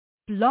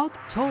Blog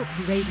Talk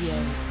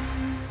Radio.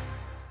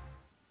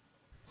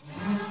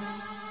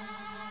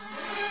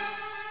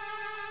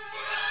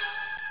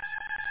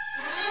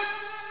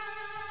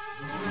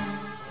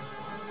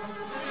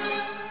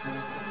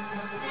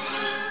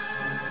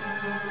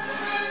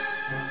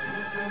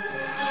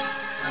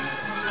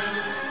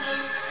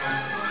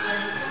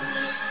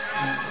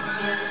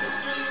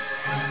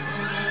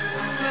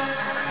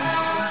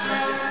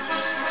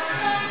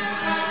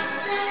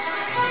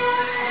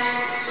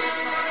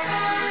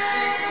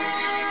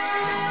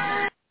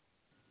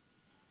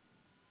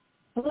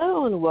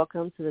 Hello and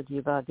welcome to the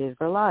Diva Days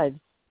of Our Lives.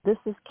 This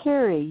is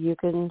Carrie. You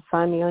can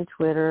find me on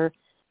Twitter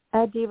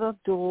at Diva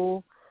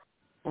DOOL,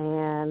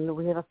 and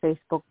we have a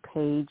Facebook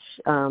page,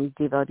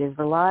 Diva Days of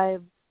Our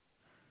Lives.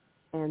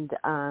 And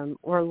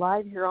we're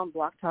live here on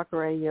Block Talk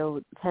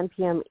Radio, 10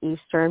 p.m.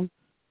 Eastern.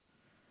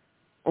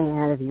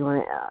 And if you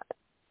want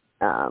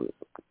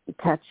to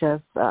catch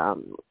us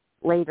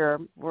later,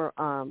 we're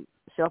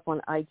show up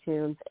on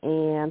iTunes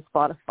and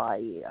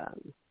Spotify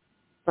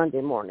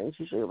Sunday mornings,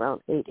 usually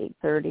around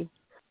 8:30.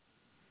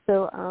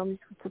 So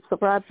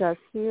subscribe to us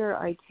here,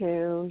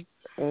 iTunes,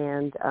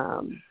 and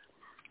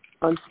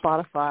on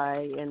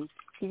Spotify. And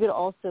you could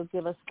also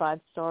give us 5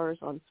 stars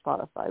on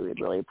Spotify. We'd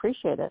really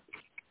appreciate it.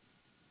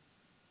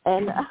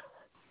 And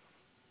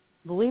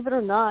believe it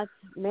or not,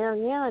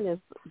 Marianne is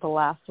the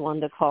last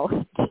one to call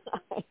tonight.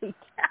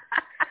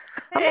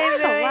 Hey,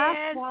 the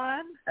last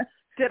one.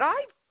 Did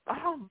I?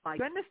 Oh, my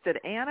goodness, did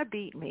Anna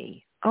beat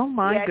me? Oh,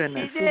 my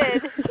goodness. She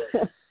did.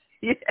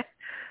 Yeah,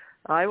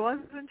 I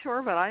wasn't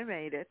sure, but I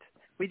made it.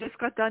 We just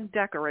got done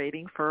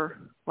decorating for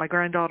my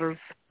granddaughter's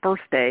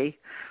birthday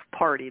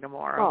party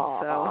tomorrow.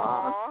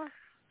 Aww.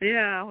 So,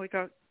 yeah, we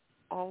got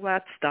all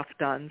that stuff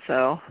done,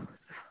 so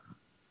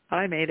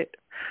I made it.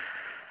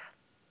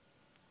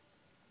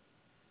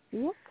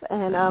 Yep,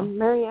 and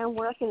Marianne,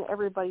 where can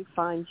everybody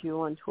find you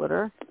on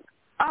Twitter?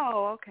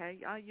 Oh, okay.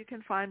 You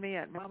can find me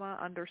at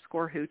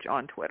mama_hooch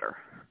on Twitter.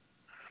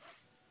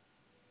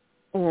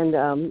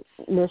 And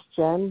Miss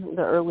Jen,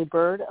 the early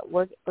bird,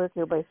 where can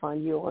everybody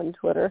find you on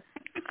Twitter?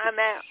 I'm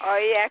at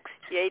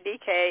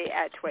REXJDK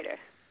at Twitter.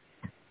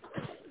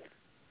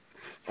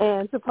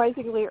 And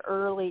surprisingly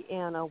early,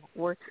 Anna,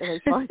 where can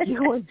I find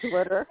you on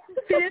Twitter?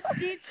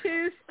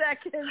 52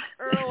 seconds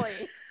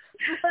early.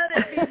 Let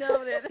it be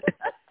noted.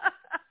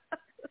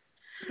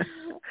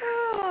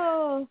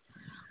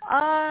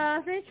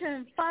 They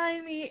can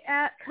find me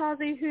at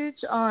Kazi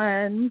Hooch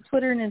on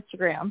Twitter and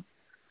Instagram.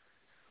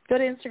 Go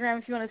to Instagram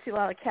if you want to see a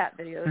lot of cat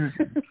videos.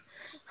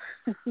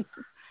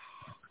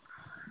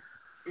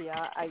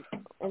 Yeah,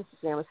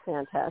 Instagram is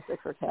fantastic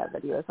for cat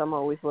videos. I'm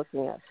always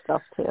looking at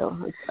stuff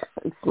too.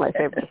 It's my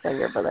favorite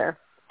thing over there.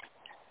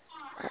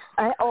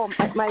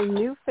 My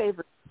new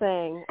favorite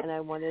thing, and I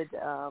wanted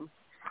to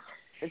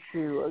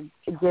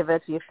give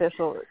it the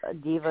official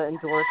Diva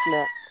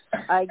endorsement.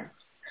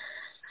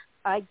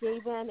 I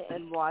gave in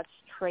and watched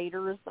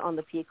Traders on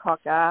the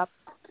Peacock app.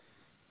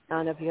 I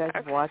don't know if you guys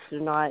have watched it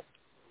or not.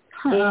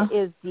 It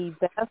is the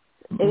best.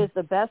 It is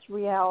the best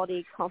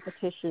reality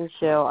competition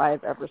show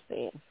I've ever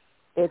seen.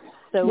 It's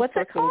so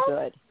freaking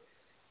good.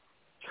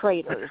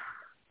 Traders.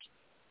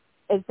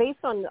 It's based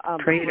on the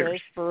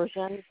British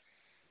version.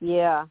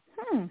 Yeah.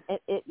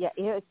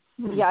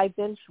 I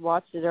binge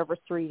watched it over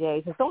 3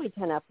 days. It's only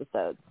 10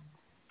 episodes,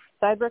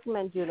 so I'd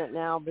recommend doing it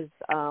now because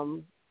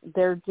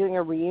they're doing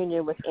a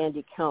reunion with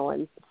Andy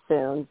Cohen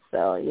soon.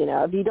 So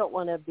if you don't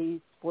want to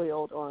be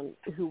spoiled on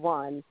who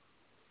won.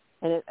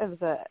 And it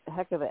was a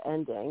heck of an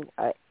ending.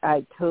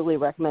 I totally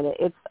recommend it.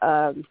 It's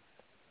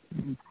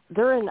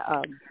they're in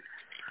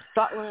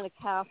Scotland in a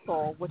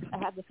castle, which I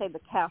have to say the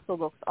castle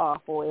looks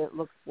awful. It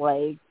looks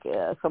like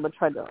someone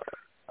tried to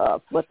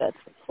flip it,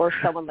 or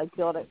someone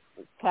built a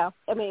castle.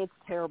 I mean, it's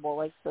terrible.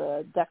 Like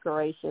the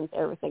decorations,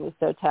 everything is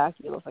so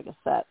tacky. It looks like a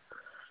set.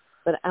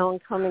 But Alan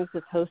Cummings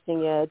is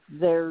hosting it.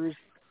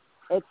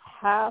 It's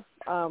half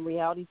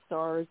reality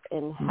stars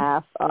and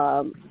half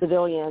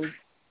civilians.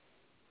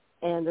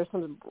 And there's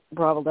some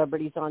Bravo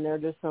celebrities on there.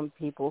 There's some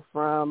people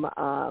from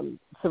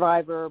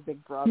Survivor,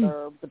 Big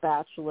Brother, The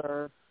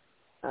Bachelor,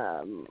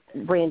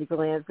 Brandi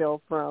Glanville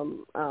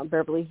from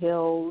Beverly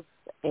Hills,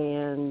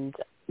 and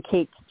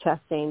Kate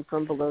Chastain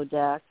from Below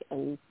Deck.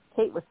 And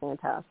Kate was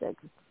fantastic,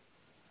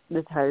 the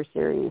entire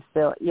series.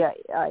 So, yeah,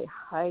 I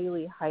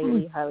highly,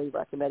 highly, highly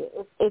recommend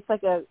it. It's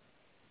like a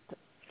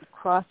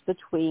cross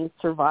between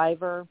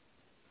Survivor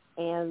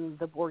and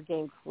the board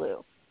game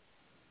Clue.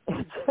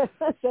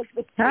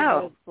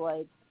 It's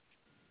like,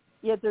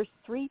 there's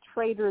 3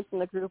 traders in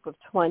the group of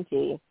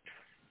 20,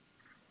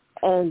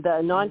 and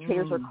the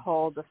non-traders are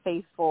called the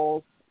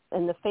Faithfuls,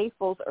 and the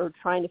Faithfuls are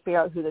trying to figure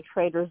out who the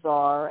traders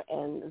are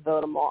and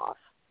vote them off.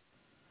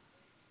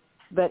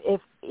 But if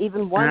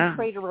even one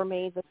trader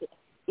remains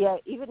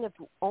even if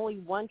only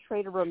one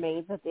trader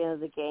remains at the end of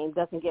the game,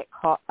 doesn't get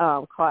caught,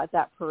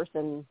 that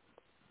person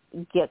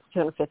gets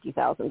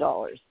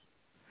 $250,000.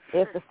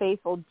 If the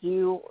faithful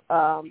do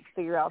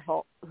figure out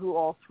who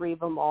all 3 of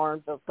them are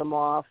and vote them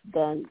off,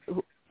 then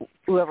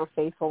whoever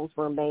faithful is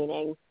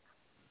remaining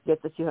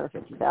gets the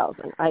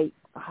 $250,000.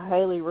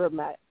 highly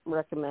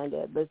recommend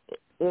it.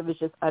 It was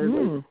just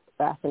utterly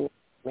fascinating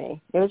to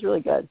me. It was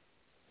really good.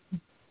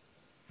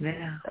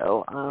 Yeah.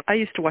 So I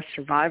used to watch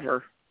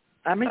Survivor.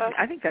 I mean,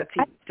 I think that's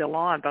still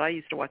on, but I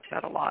used to watch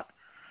that a lot.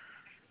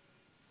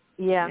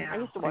 Yeah, I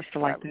used to watch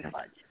like that.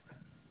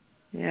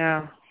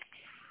 Yeah.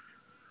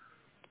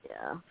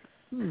 Yeah.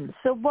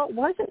 So what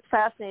wasn't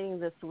fascinating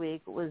this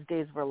week was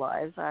Days of Our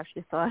Lives. I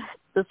actually thought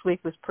this week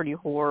was pretty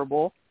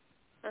horrible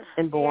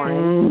and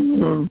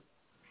boring.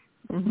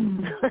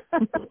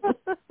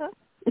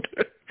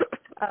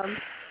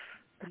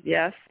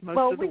 Yes,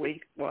 most of the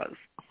week was.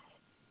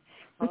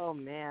 Oh,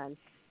 man.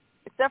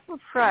 Except for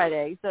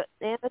Friday. So,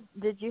 Anna,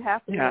 did you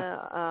happen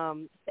to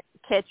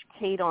catch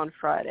Kate on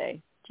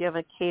Friday? Do you have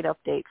a Kate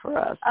update for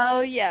us?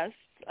 Oh, yes.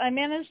 I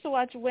managed to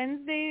watch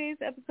Wednesday's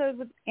episode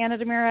with Anna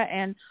Demira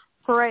and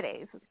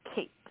Fridays with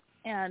Kate.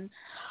 And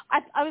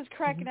I was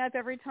cracking up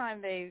every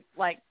time they,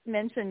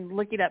 mentioned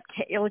looking up,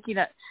 they were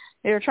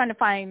trying to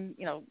find,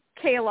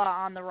 Kayla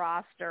on the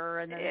roster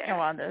and then,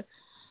 on the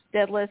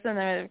dead list, and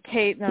then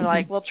Kate, and they're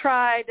like, well,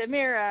 try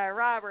Demira,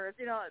 Roberts.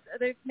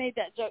 They've made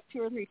that joke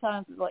 2 or 3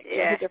 times with,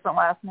 two different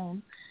last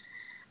names.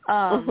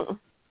 But,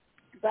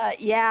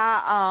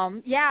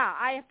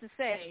 I have to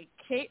say,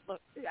 Kate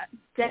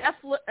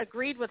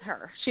agreed with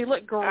her. She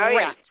looked great. Oh,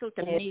 yeah. She looked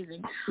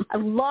amazing. I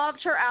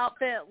loved her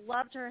outfit,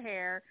 loved her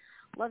hair,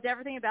 loved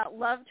everything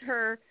loved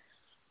her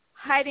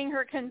hiding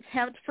her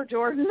contempt for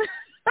Jordan.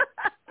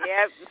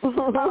 Yep. It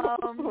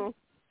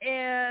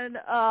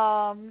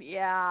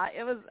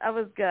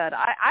was good.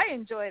 I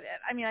enjoyed it.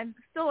 I mean, I'm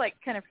still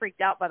kind of freaked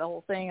out by the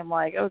whole thing. I'm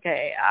like,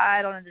 okay,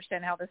 I don't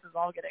understand how this is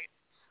all going to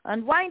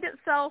unwind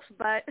itself,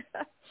 but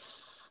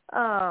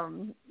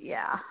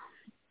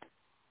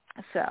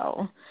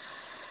So,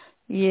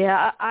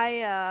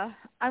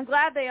 I'm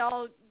glad they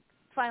all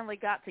finally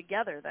got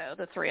together, though,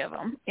 the 3 of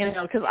them,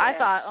 because I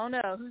thought, oh,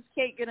 no, who's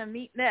Kate going to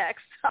meet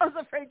next? I was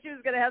afraid she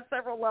was going to have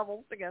several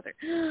levels together.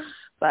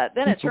 But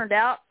then it turned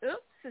out,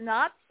 oops,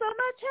 not so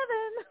much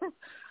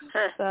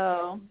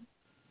heaven.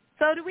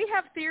 So do we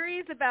have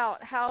theories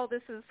about how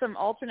this is some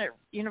alternate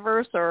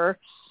universe, or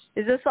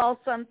is this all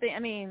something, I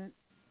mean,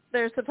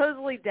 they're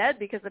supposedly dead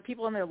because the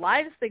people in their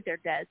lives think they're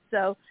dead.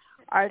 So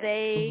are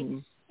they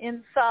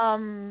in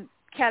some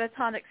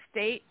catatonic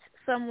state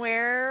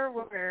somewhere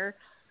where,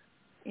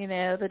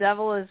 the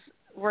devil is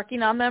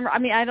working on them? I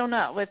mean, I don't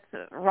know, with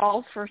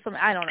Rolf or some,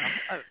 I don't know.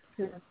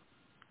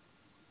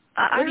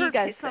 I heard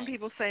some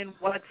people saying,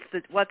 what's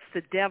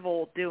the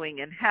devil doing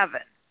in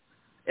heaven?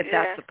 If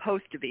that's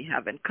supposed to be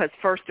heaven. Because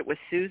first it was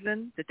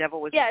Susan. The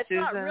devil was in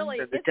Susan. Not really,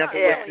 the devil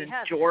was in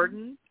heaven.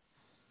 Jordan.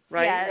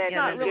 Right? Yeah, it's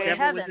not really the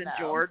devil heaven, was in though.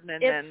 Jordan,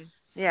 and then,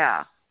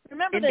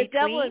 Remember, in the between?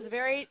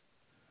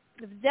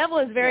 devil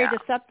is very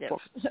deceptive,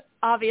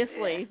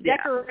 obviously. Yeah.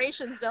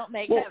 Decorations don't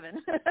make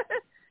heaven.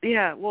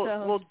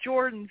 Well,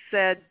 Jordan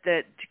said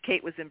that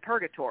Kate was in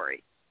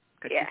purgatory,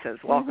 because she says,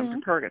 welcome to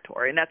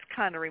purgatory, and that's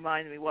kind of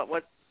reminds me what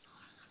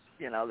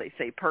they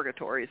say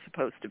purgatory is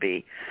supposed to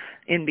be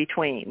in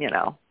between,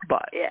 but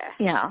but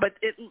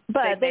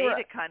they made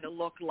it kind of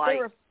look like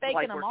where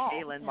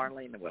Kayla and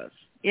Marlena was.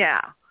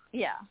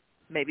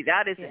 Maybe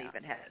that isn't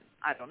even heaven.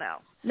 I don't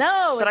know.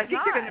 No, but it's I think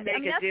not. they're going to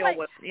make a deal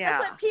with.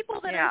 That's what people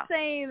that are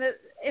saying, that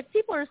if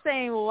people are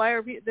saying, well, why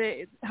are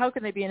how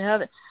can they be in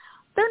heaven?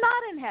 They're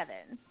not in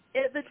heaven.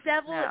 The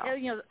devil,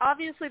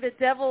 obviously the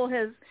devil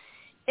has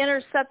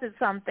intercepted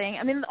something.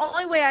 I mean, the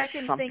only way I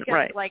can think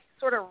of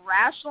sort of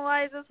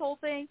rationalize this whole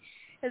thing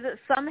is that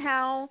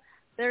somehow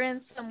they're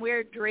in some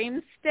weird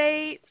dream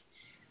state.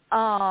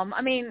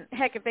 I mean,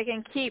 heck, if they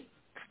can keep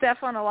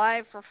Stefan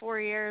alive for 4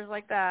 years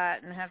like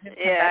that and have him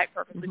come back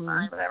perfectly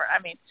fine, whatever. I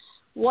mean,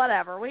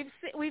 whatever. We've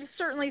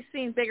certainly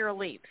seen bigger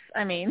leaps.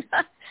 I mean,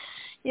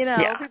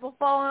 people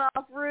falling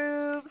off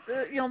roofs,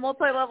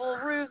 multi-level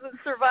roofs and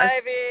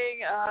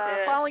surviving,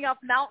 falling off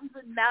mountains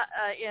in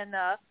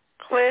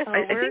cliffs.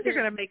 I think they're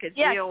going to make a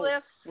deal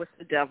with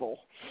the devil.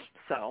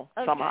 So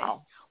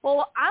somehow.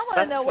 Well, I want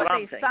to know what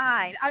they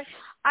signed.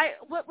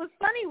 What was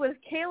funny was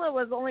Kayla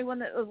was the only one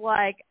that was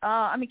like,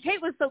 Kate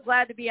was so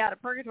glad to be out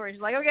of purgatory.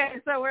 She's like, okay,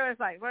 so where do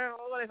I sign? What do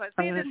I sign?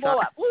 See, it didn't blow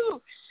up.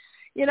 Woo!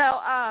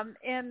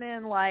 And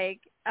then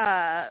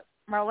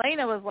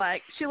Marlena was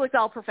like, she looked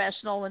all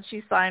professional when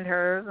she signed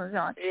hers.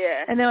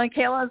 And then when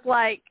Kayla was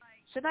like,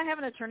 shouldn't I have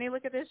an attorney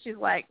look at this? She's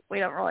like, we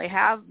don't really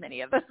have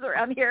many of us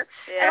around here.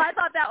 Yeah. And I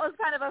thought that was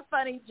kind of a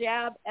funny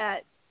jab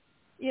at,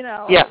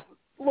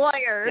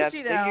 lawyers. Yes,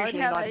 they're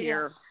usually not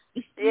here.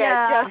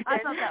 I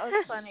thought that was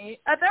funny.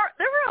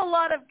 There were a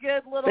lot of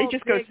good little They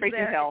just go straight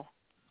there. to hell.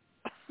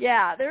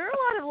 Yeah, there were a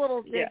lot of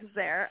little digs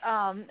there.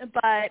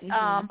 But I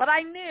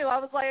knew, I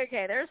was like,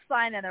 okay, they're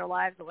signing their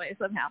lives away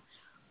somehow.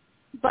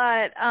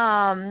 But, so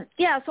I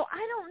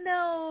don't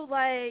know,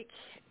 I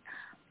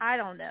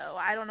don't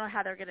know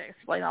how they're going to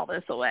explain all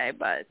this away,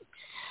 but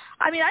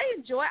I mean, I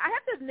have to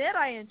admit,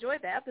 I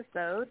enjoyed the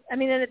episode. I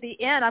mean, and at the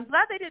end, I'm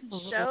glad they didn't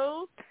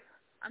show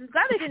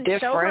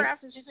her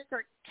after she took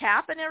her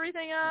cap and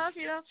everything off,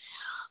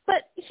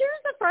 But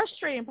here's the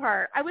frustrating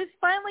part. I was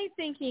finally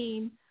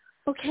thinking,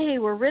 okay,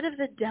 we're rid of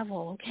the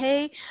devil,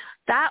 okay?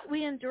 that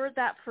we endured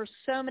that for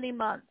so many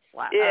months.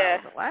 Last year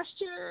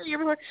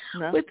before.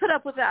 No. We put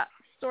up with that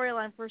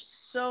storyline for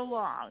so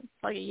long,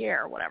 like a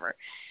year or whatever.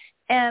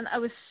 And I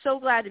was so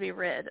glad to be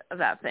rid of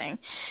that thing.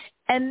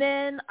 And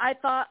then I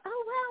thought,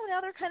 oh, wow,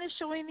 now they're kind of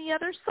showing the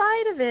other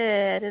side of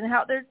it and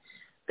how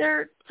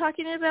they're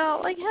talking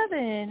about, like,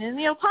 heaven and,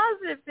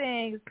 positive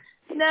things.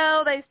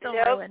 No, they still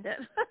ruined it.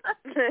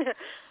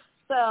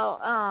 So,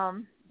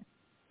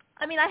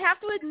 I mean, I have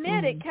to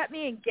admit it kept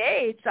me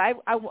engaged. I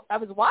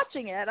was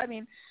watching it. I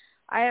mean,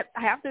 I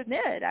have to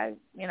admit, I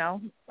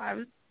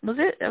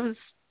was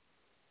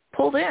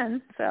pulled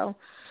in. So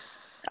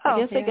I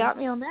guess they got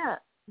me on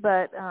that.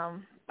 But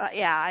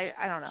I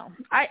don't know.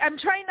 I'm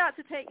trying not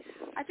to take.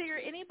 I figure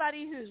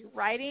anybody who's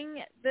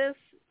writing this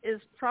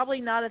is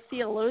probably not a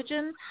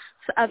theologian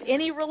of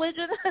any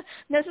religion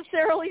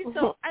necessarily.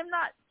 So I'm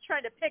not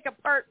trying to pick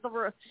apart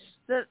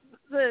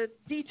the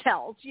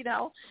details,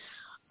 No.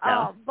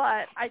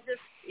 But I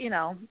just,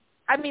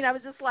 I mean, I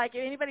was just like,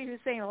 anybody who's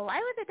saying, well, why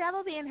would the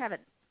devil be in heaven?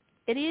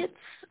 Idiots.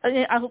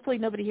 Hopefully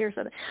nobody hears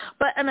that.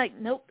 But I'm like,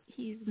 nope,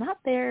 he's not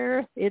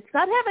there. It's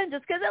not heaven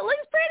just because it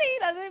looks pretty.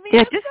 Doesn't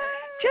mean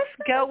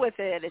just go with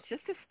it. It's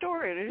just a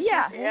story.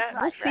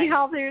 We'll see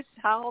how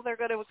they're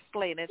going to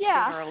explain it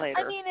sooner or later.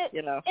 I mean,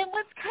 and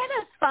what's kind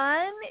of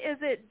fun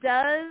is it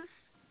does,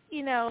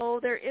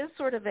 there is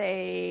sort of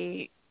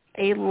a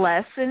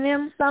lesson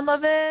in some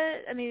of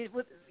it. I mean,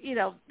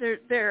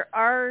 there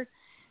are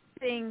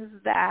things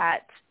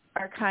that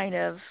are kind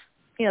of,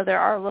 there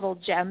are little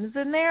gems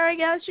in there, I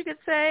guess you could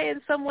say,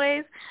 in some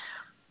ways.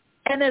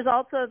 And there's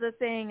also the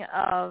thing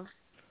of,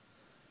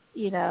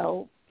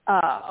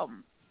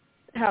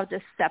 how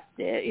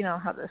deceptive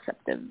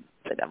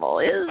the devil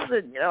is,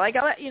 and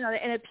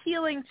and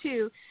appealing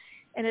to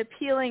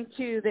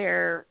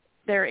their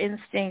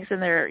instincts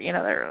and their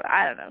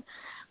I don't know.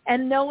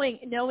 And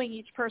knowing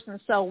each person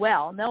so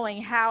well,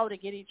 knowing how to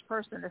get each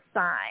person to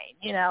sign,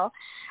 I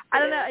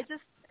don't know.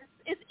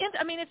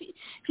 I mean, if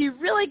you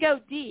really go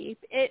deep,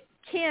 it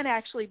can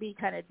actually be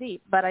kind of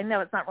deep, but I know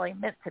it's not really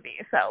meant to be.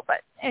 So,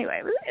 but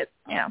anyway,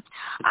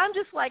 I'm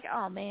just like,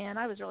 oh man,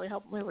 I was really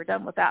hoping we were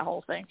done with that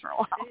whole thing for a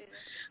while.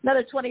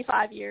 Another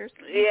 25 years.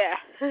 Yeah.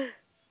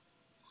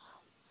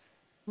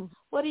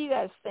 What do you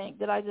guys think?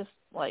 Did I just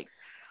I'm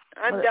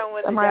done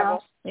with the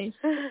devil.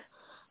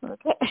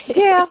 Okay.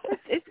 Yeah,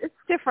 it's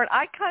different.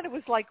 I kind of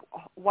was like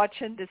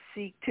watching to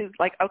see too,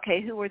 like,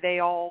 okay, who are they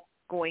all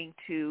going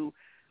to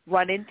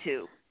run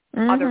into?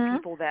 Other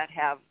people that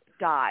have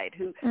died.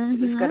 Who's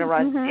going to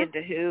run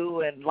into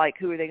who, and like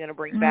who are they going to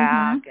bring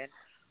back?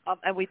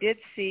 And we did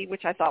see,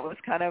 which I thought was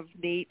kind of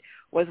neat,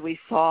 was we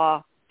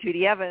saw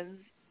Judy Evans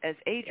as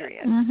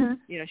Adrienne.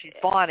 She's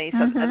Bonnie,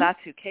 so and that's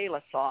who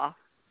Kayla saw.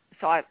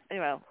 So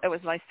it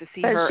was nice to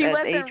see her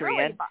as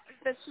Adrienne.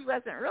 But she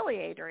wasn't really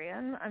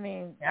Adrienne. I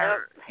mean,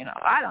 I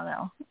don't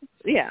know.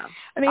 Yeah.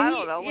 I mean, I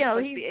don't know.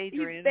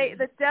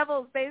 The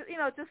devil's,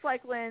 just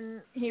like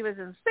when he was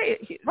in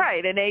space.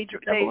 Right, and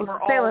Adrienne, they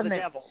were all the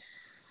devils.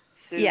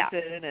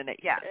 Susan and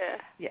yeah.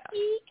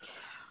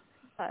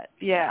 But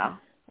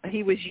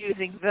he was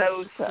using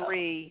those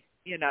three,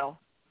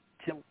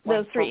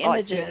 those three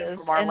images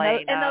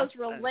and those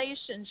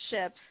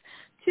relationships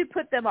to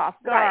put them off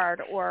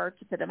guard or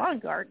to put them on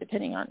guard,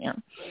 depending on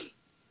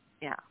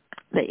Yeah.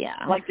 But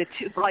like the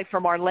two, like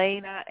for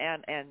Marlena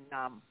and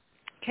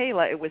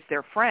Kayla, it was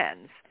their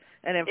friends,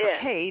 and then for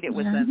Kate, it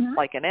was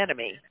like an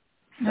enemy.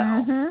 So,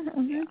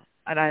 yeah.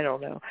 And I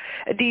don't know.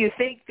 Do you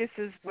think this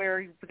is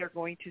where they're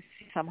going to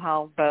see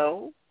somehow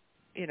Bo?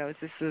 With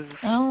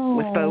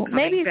Bo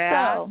coming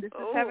back? So. Does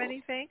this have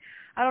anything?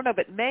 I don't know,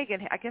 but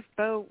Megan, I guess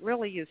Bo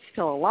really is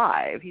still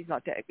alive. He's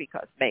not dead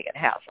because Megan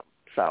has him.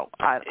 So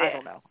I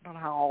don't know. I don't know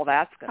how all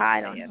that's going to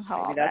I don't know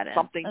how maybe that's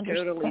something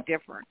totally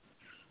different.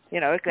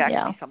 It could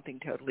actually be something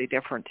totally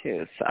different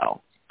too.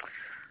 So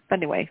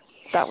anyway,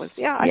 that was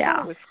I thought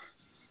it was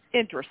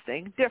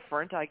interesting,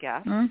 different, I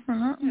guess.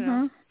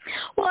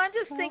 Well, I'm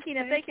just thinking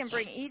if they can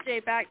bring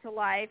EJ back to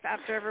life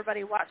after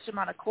everybody watched him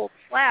on a cold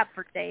slab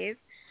for days,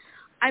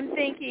 I'm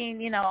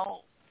thinking,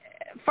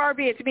 far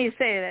be it to me to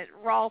say that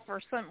Rolf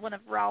or one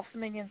of Rolf's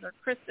minions or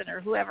Kristen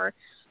or whoever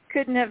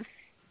couldn't have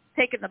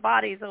taken the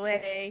bodies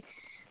away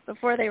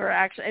before they were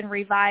actually and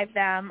revived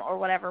them or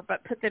whatever,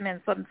 but put them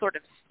in some sort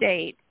of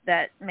state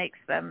that makes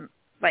them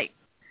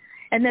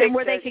and then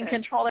where they can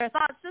control their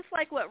thoughts, just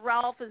like what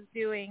Rolf is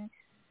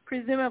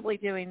presumably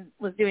to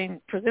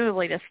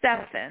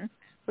Stefan,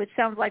 which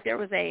sounds like there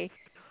was a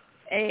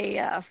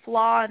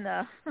flaw in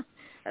the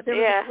there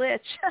was a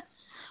glitch.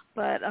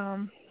 But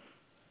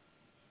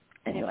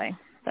anyway,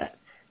 so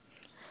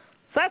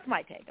that's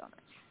my take on it.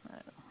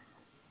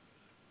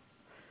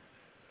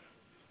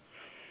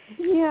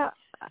 Yeah,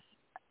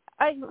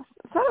 I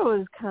thought it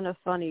was kind of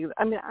funny.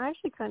 I mean, I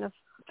actually kind of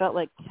felt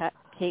like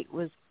Kate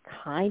was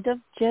kind of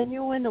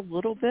genuine a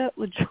little bit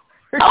with George.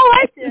 Oh,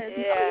 I did.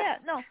 Yeah.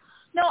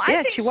 No, I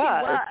think she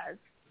was.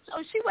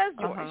 Oh, she was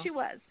George. She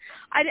was.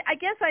 I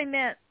guess I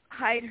meant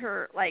hide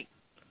her,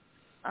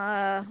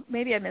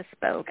 maybe I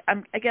misspoke.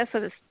 I guess I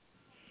was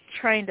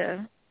trying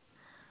to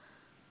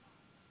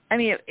I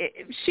mean,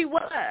 she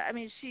was. I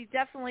mean, she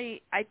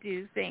definitely, I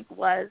do think,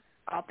 was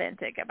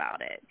authentic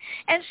about it,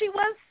 and she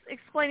was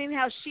explaining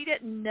how she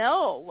didn't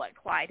know what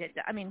Clyde had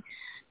done. I mean,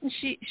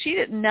 she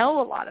didn't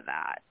know a lot of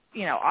that,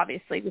 you know,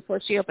 obviously before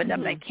she opened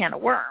up that can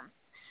of worms.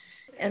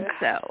 And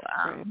so,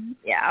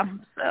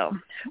 so.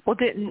 Well,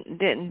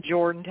 didn't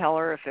Jordan tell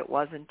her if it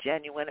wasn't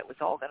genuine, it was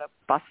all going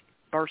to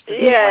burst into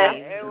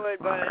flames? It would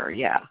burn.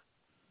 Yeah.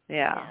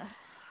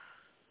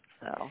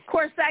 So. Of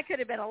course, that could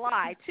have been a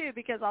lie, too,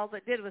 because all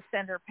it did was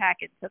send her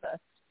packing to the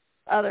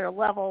other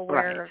level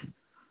where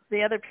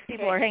the other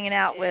people are hanging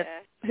out with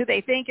who they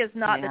think is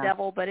not the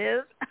devil but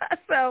is.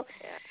 So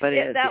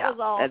that was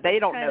all they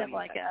don't kind know of yet.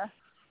 like a...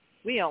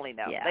 We only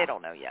know. They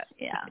don't know yet.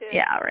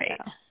 Yeah, right.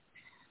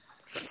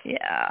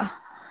 Yeah.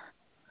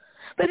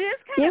 But it is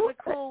kind of a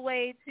cool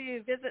way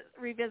to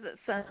revisit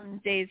some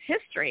days'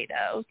 history,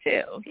 though,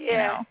 too.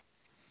 Yeah.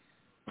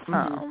 You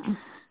know?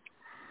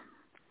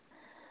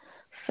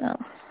 So...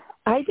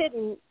 I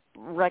didn't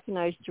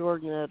recognize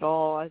Jordan at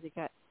all. I think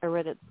I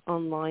read it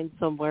online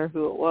somewhere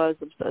who it was.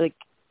 It's like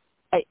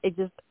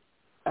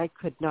I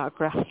could not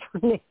grasp her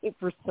name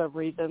for some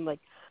reason. Like,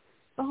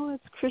 oh,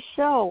 it's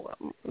Chriselle.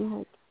 I'm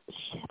like,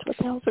 shit, what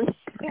the hell's her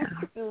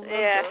name?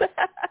 Yeah.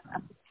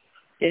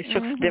 It's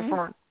just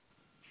different.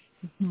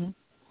 Mm-hmm.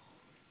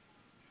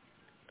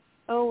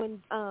 Oh, and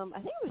I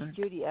think it was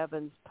Judy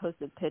Evans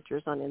posted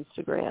pictures on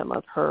Instagram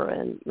of her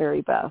and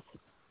Mary Beth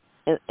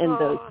in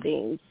those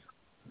scenes.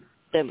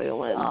 Somebody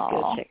wants to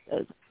go check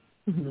those.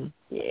 Mm-hmm.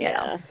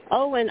 Yeah.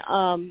 Oh, and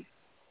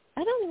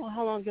I don't know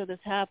how long ago this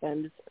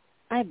happened.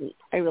 I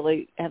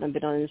really haven't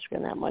been on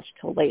Instagram that much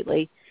till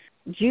lately.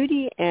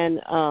 Judy and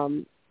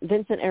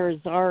Vincent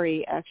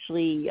Arizari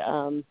actually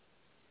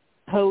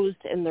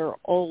posed in their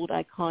old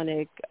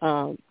iconic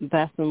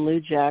Beth and Lou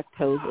Jack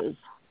poses.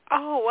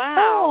 Oh, wow.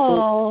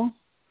 Oh.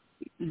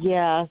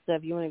 Yeah, so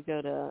if you want to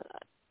go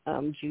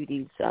to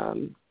Judy's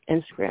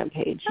Instagram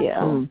page,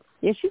 yeah,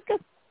 she's got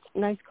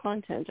nice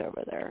content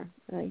over there.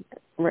 I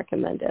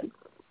recommend it.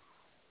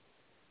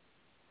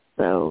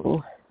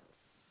 So,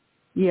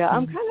 yeah,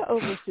 I'm kind of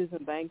over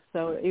Susan Banks,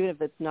 so even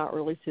if it's not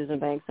really Susan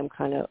Banks, I'm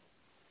kind of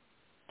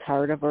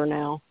tired of her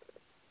now.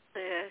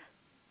 Yeah.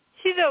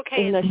 She's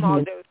okay in small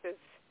doses.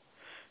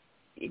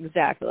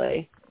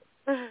 Exactly.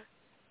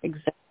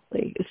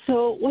 Exactly.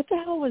 So what the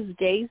hell was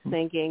Days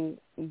thinking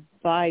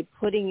by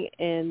putting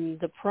in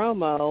the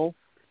promo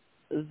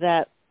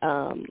that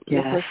the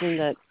person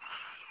that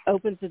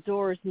opens the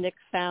door is Nick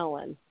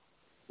Fallon?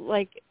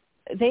 Like,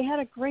 they had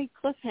a great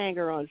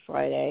cliffhanger on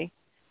Friday.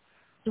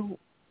 So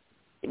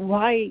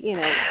why,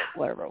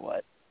 whatever it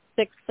was,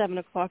 6, 7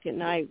 o'clock at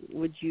night,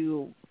 would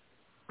you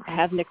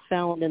have Nick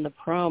Fallon in the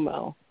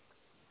promo?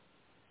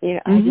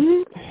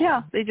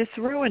 They just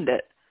ruined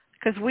it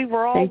because we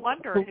were all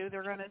wondering who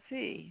they're going to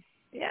see.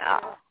 Yeah.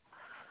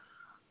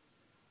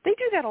 They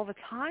do that all the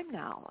time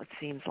now, it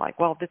seems like.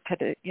 Well, this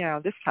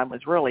time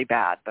was really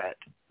bad, but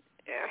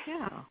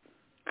yeah.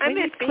 I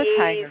miss the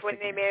 80s when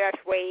they made us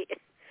wait.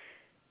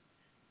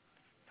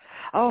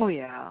 Oh,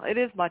 yeah. It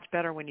is much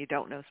better when you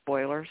don't know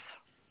spoilers.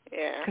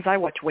 Yeah. Because I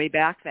watched way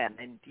back then,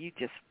 and you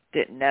just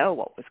didn't know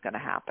what was going to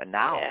happen.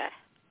 Now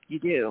you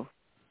do.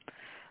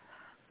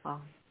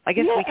 I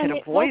guess we could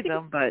avoid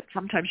them, but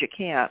sometimes you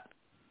can't.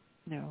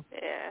 No.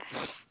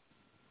 Yeah.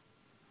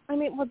 I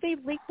mean, they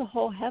leaked the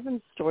whole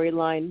Heaven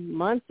storyline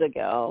months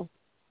ago.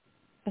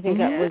 I think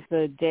that was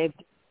the Dave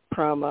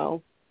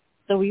promo.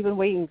 So we've been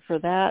waiting for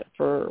that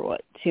for,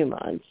 2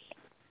 months?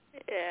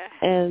 Yeah.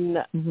 And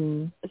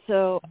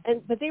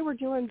but they were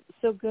doing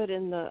so good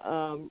in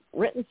the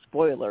written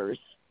spoilers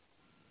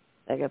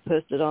that got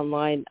posted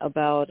online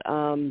about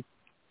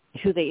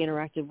who they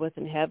interacted with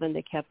in Heaven.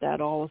 They kept that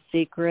all a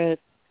secret.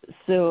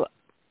 So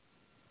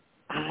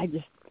I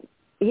just,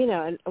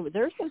 and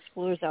there's some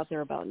spoilers out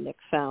there about Nick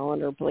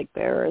Fallon or Blake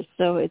Barris.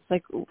 So it's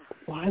like,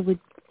 why would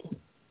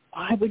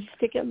you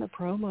stick it in the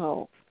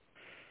promo?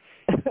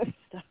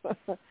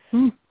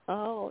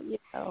 Oh,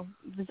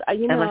 unless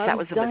that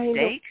was a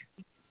mistake.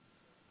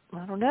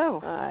 I don't know.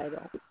 I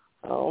don't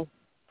know.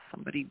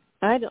 Somebody.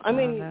 I don't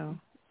know.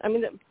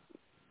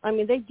 I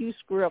mean, they do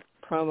screw up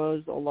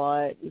promos a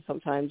lot, and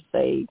sometimes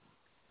they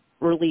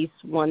release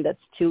one that's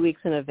 2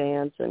 weeks in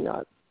advance and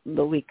not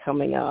the week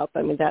coming up.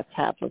 I mean, that's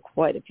happened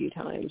quite a few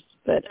times.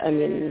 But I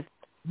mean,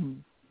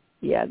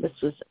 this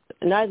was,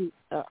 and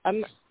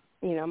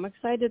I'm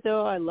excited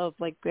though. I love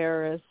Blake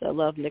Barris. I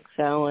love Nick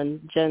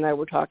Fallon. Jen and I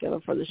were talking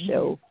before the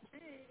show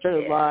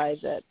started live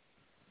that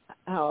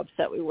how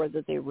upset we were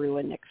that they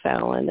ruined Nick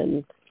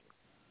Fallon.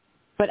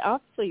 But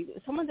obviously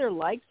someone there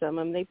likes him.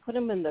 I mean, they put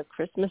him in the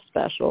Christmas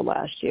special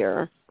last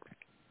year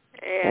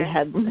and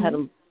had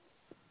him.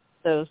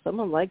 So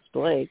someone likes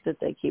Blake that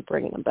they keep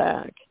bringing him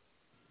back.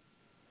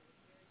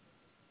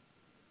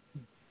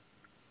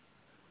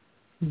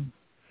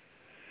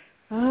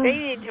 They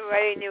need to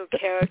write a new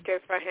character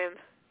for him.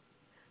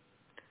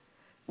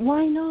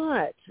 Why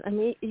not? I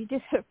mean, he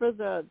did it for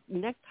the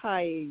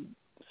necktie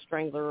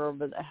strangler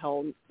over the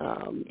hell.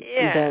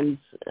 Ben's,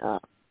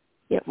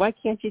 why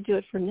can't you do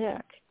it for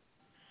Nick?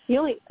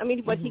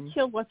 But he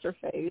killed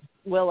what's-her-face,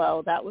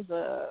 Willow. That was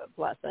a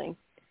blessing.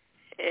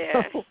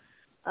 Yeah. So,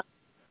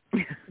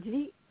 did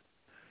he?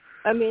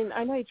 I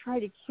know he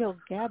tried to kill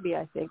Gabi,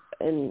 I think,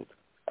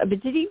 but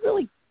did he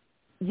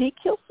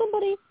kill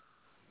somebody?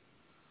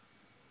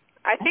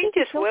 I think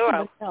just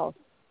Willow. Else.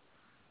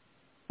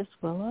 Just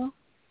Willow?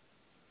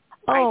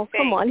 Oh,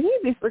 come on.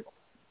 He'd be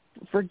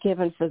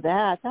forgiven for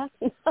that. That's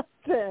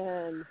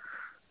nothing.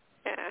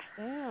 Yeah.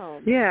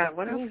 Damn. Yeah,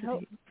 what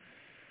else?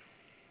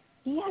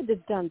 He had to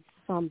have done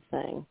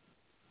something.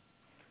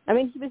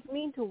 He was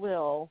mean to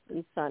Will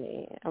and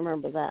Sonny. I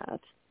remember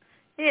that.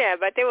 Yeah,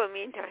 but they were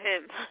mean to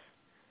him.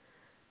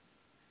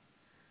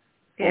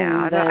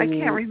 Yeah, I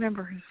can't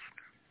remember his...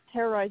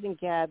 Terrorizing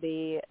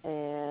Gabi,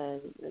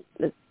 and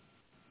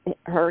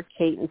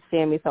Kate and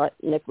Sammy thought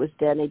Nick was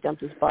dead, and they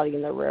dumped his body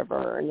in the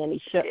river, and then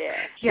he showed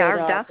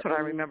up. That's what I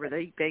remember.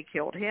 They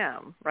killed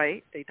him,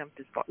 right? They dumped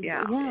his body.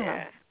 Yeah.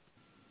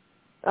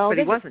 Oh, but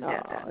he wasn't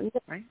dead then,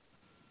 right?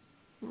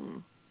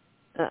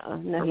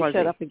 No, he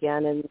showed up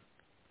again, and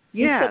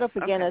he showed up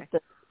again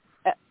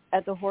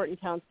at the Horton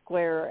Town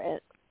Square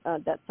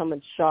that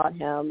someone shot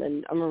him,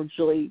 and I remember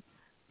Julie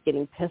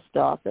getting pissed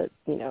off that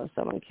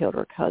someone killed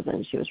her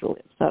cousin. She was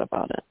really upset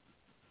about it.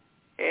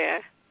 Yeah.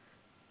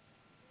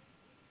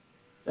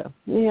 So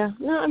yeah,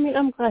 no,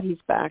 I'm glad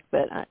he's back,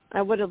 but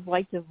I would have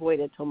liked to avoid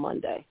it till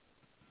Monday.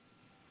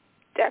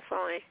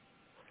 Definitely.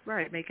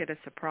 Right, make it a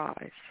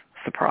surprise.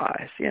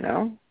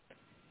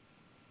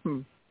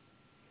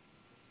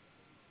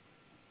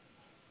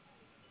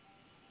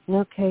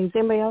 Okay, is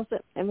anybody else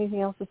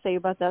anything else to say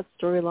about that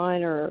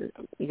storyline, or are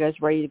you guys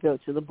ready to go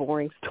to the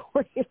boring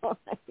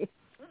storyline?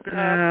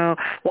 Well,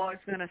 I was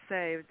going to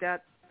say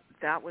that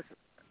was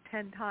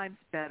 10 times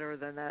better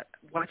than that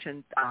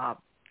watching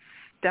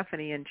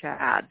Stephanie and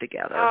Chad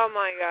together. Oh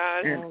my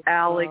God! And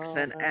Alex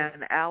and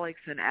Allie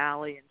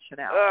and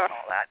Chanel and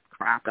all that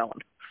crap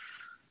going.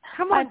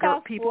 Come on,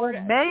 girl, people,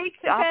 make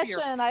up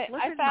your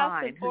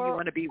mind who you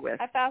want to be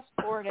with. I fast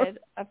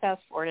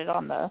forwarded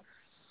on the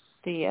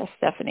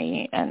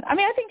Stephanie, and I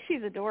think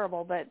she's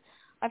adorable, but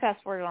I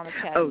fast forwarded on the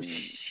Chad and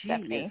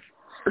Stephanie.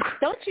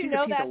 Don't you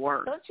know that?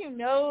 Don't you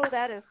know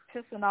that is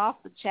pissing off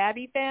the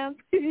Chabby fans?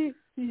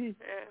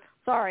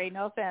 Sorry,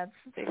 no offense,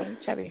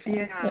 Chabby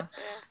fans.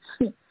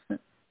 Yeah.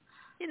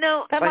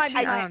 That might be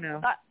I don't know.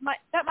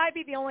 That might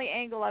be the only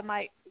angle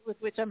with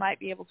which I might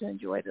be able to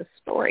enjoy this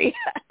story.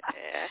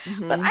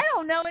 Mm-hmm. But I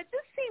don't know. It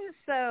just seems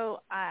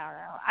so.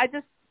 I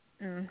don't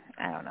know.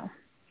 I don't know.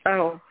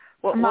 Oh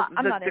well,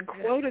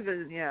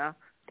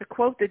 the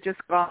quote that just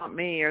got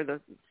me, or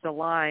the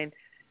line,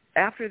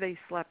 after they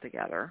slept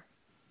together,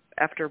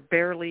 after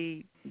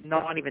barely,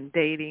 not even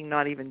dating,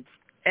 not even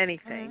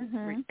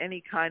anything,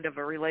 any kind of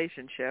a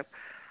relationship,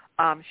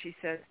 she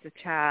says to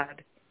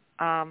Chad,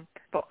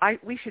 but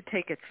we should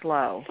take it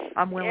slow.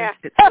 I'm willing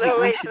to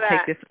we should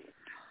take this.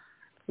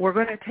 We're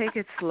going to take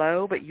it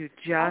slow, but you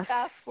just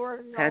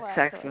had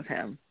sex with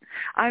him.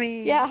 How slow?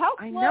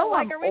 I know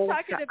are we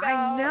talking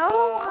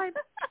about?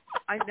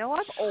 I know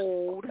I'm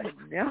old. I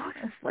know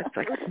it's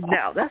like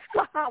no, that's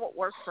not how it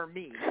works for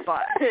me.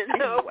 But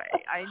anyway,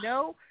 I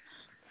know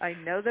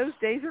those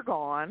days are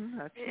gone.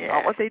 That's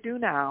not what they do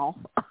now.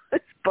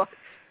 But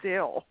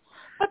still.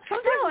 But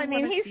still,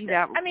 he's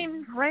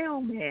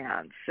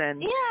romance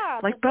and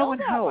like Bo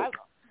and Hope.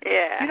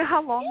 You know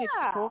how long it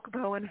took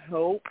Bo and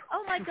Hope?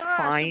 Oh my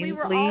gosh, we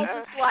were all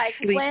just like,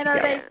 when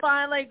are they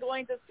finally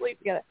going to sleep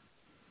together?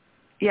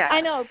 Yeah,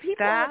 I know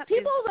people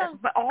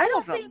don't. But I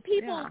don't think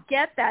people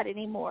get that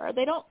anymore.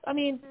 They don't.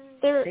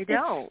 They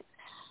don't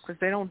because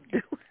they don't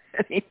do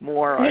it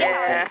anymore.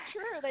 Yeah, that's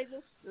true. They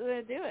just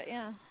do it.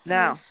 Yeah.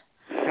 No,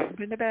 jump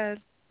into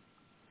bed.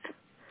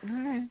 All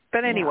right.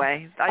 But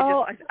anyway,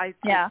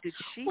 did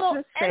she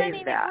just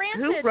say that?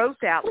 Who wrote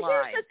that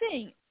line?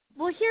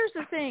 Here's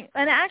the thing.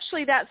 And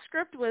actually, that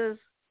script was.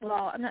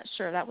 Well, I'm not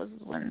sure. That was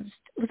Wednesday.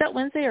 Was that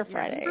Wednesday or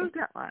Friday? Who wrote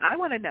that line? I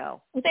want to know.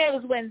 I think it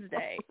was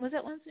Wednesday. Was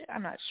it Wednesday?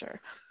 I'm not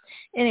sure.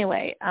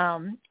 Anyway,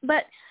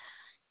 but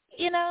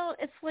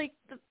it's like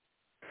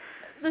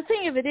the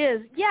thing of it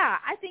is,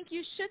 I think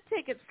you should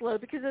take it slow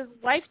because his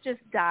wife just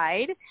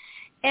died,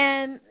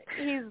 and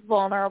he's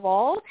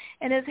vulnerable,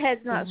 and his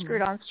head's not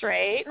screwed on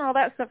straight, and all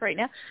that stuff right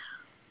now.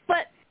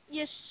 But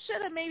you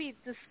should have maybe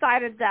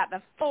decided that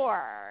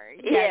before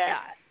you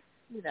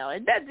got,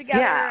 in bed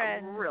together,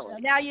 and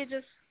really. Now you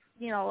just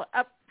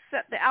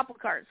upset the apple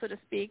cart, so to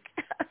speak.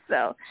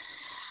 So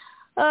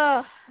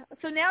now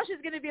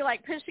she's going to be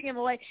like pushing him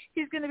away.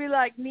 He's going to be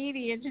like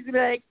needy, and she's going to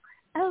be like,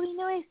 oh,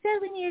 I said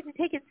we needed to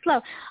take it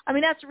slow.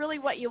 That's really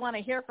what you want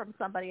to hear from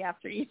somebody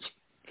after each.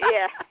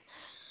 Yeah.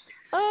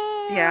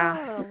 Oh,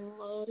 yeah.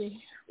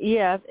 Lordy.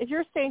 Yeah, if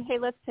you're saying, hey,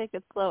 let's take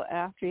it slow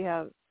after you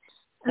have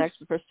sex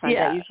the first time,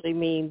 that usually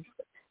means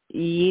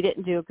you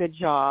didn't do a good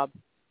job.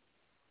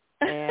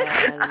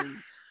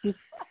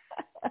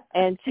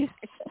 And she's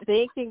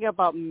thinking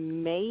about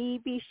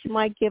maybe she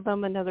might give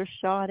him another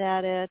shot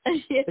at it, but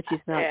she's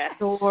not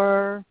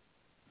sure.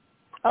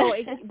 Oh,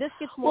 this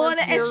gets more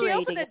infuriating. Has she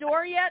opened the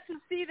door yet to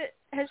see that?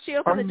 Has she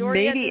opened the door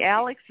yet? Maybe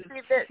Alex is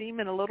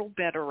seeming a little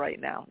better right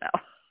now. No.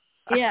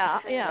 Yeah.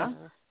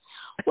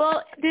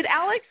 Well, did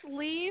Alex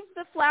leave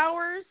the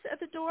flowers at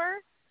the door?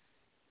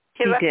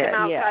 He left did, them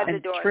outside the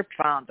and door. Tripp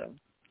found them.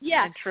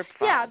 Yeah. And Tripp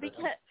found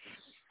because. them.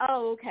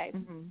 Oh, okay.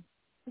 Mm-hmm.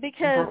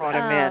 Because brought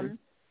him in.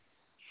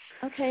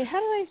 Okay, how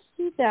did I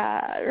see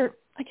that? Or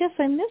I guess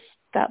I missed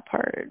that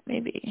part.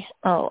 Maybe.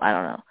 Oh, I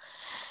don't know.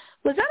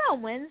 Was that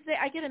on Wednesday?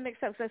 I get it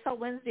mixed up because I saw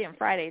Wednesday and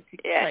Friday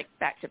like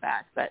back to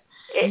back. But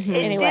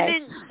anyway,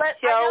 didn't but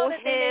show I know that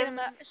him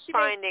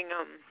finding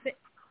them.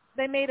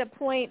 They made a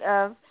point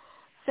of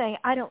saying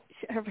I don't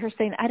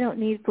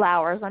need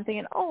flowers. I'm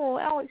thinking, oh,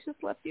 Alex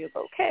just left you a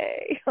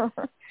bouquet.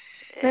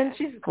 Then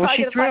she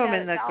threw them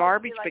in the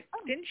garbage, but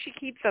didn't she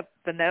keep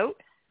the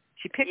note?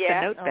 She picked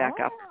the note back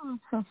up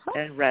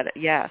and read it.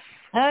 Yes.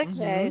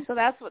 Okay, so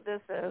that's what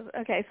this is.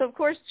 Okay, so of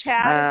course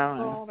Chad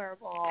is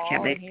vulnerable.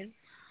 Can't make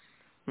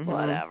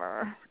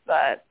whatever,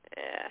 but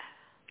it's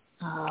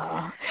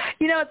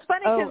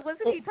funny because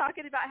wasn't he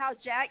talking about how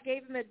Jack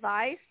gave him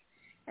advice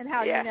and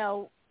how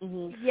oh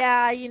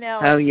yeah,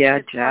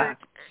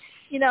 Jack.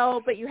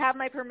 But you have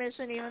my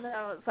permission, even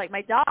though it's like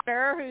my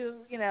daughter who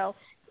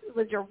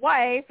was your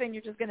wife, and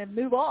you're just going to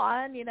move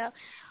on,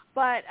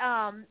 But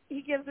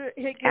he gives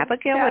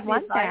Abigail would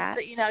want that.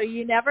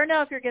 You never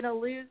know if you're going to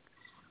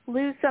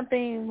lose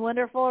something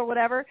wonderful or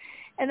whatever.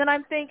 And then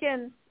I'm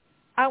thinking,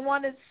 I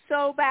wanted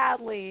so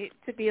badly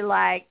to be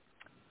like,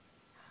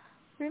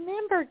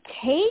 remember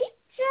Kate,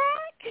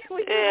 Jack?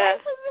 When your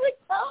wife was really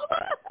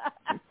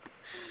cold?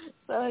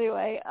 So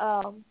anyway,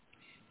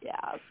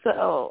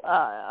 So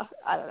I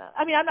don't know.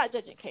 I mean, I'm not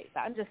judging Kate.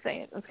 I'm just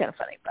saying it was kind of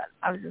funny, but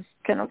I was just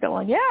kind of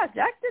going,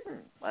 Jack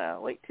didn't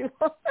wait too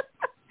long.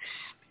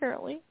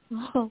 Apparently.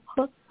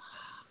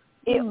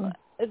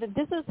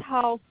 This is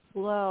how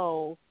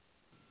slow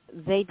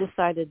they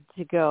decided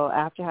to go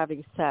after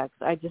having sex.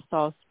 I just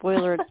saw a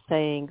spoiler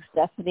saying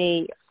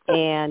Stephanie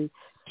and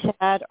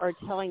Chad are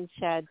telling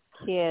Chad's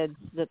kids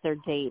that they're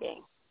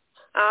dating.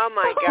 Oh,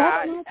 my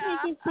God. That's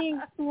not making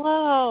things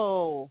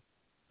slow.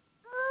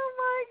 Oh,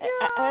 my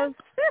God.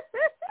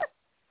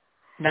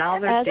 Now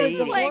they're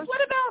dating. Like,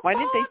 what about Why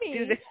Mommy? did they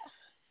do this?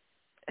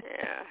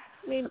 Yeah.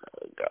 I mean,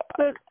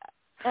 but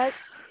as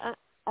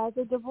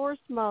a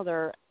divorced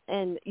mother,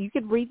 and you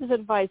could read this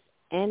advice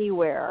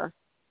anywhere,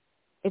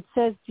 it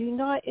says do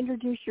not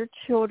introduce your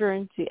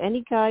children to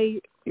any guy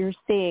you're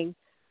seeing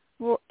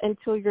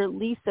until you're at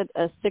least at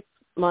a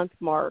 6-month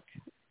mark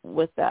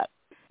with that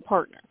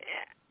partner.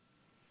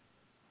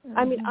 Mm-hmm.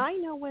 I mean, I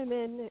know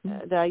women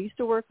that I used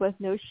to work with,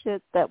 no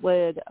shit, that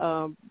would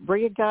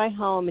bring a guy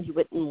home and he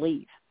wouldn't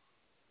leave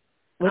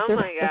with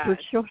their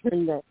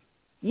children. That,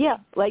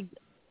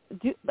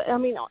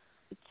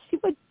 she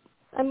would.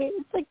 I mean,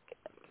 it's like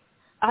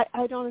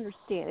I don't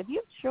understand. If you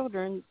have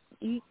children,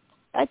 to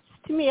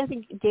me, I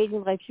think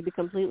dating life should be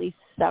completely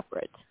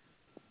separate.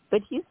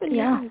 But he's been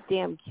using his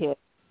damn kid.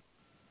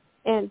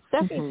 And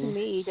Stephanie, to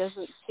me,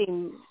 doesn't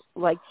seem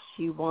like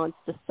she wants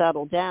to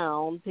settle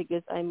down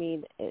because, I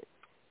was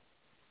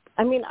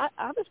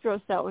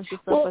grossed out when she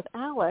slept with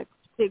Alex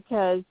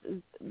because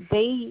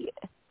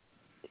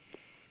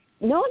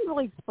no one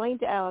really explained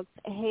to Alex,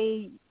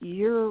 hey,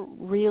 you're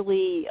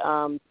really,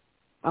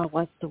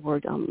 what's the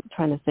word I'm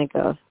trying to think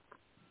of?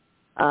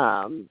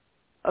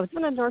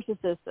 When a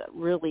narcissist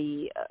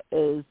really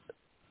is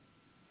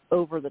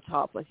over the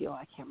top with you,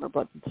 I can't remember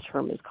what the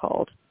term is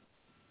called.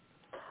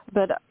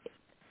 But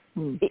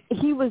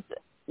he was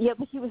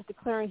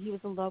declaring he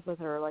was in love with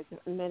her, like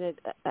a minute,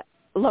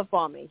 love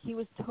bombing. He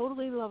was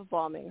totally love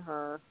bombing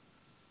her.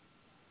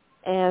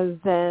 And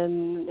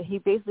then he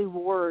basically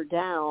wore her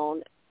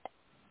down.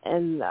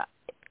 And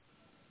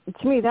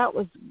to me, that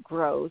was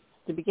gross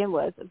to begin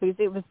with, because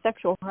it was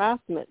sexual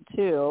harassment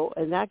too,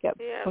 and that got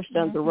pushed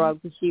under the rug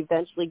because she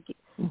eventually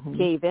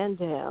gave in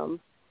to him.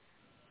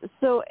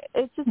 So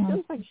it just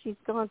seems like she's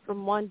gone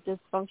from one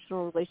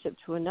dysfunctional relationship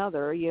to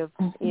another. You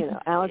have,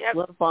 Alex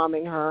love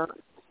bombing her,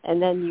 and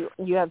then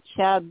you have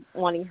Chad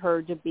wanting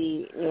her to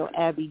be,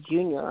 Abby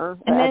Jr.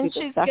 And then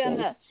she's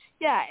gonna,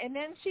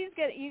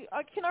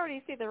 I can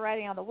already see the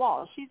writing on the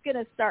wall. She's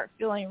gonna start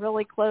feeling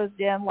really closed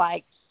in,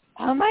 like,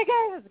 oh my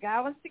God, this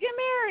guy wants to get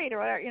married or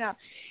whatever,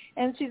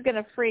 and she's going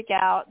to freak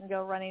out and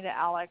go running to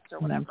Alex or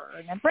whatever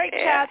and then break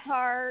Chad's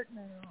heart.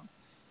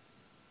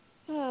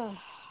 I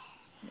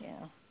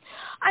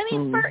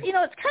mean, it's kind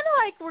of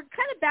like we're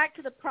kind of back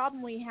to the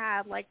problem we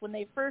had, like when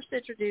they first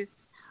introduced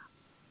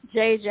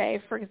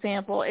JJ, for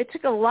example. It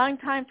took a long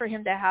time for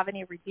him to have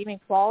any redeeming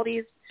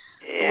qualities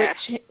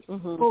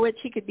for which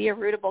he could be a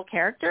rootable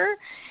character.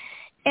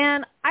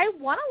 And I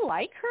want to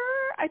like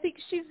her. I think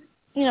she's,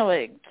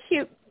 a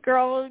cute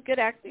girl,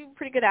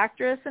 pretty good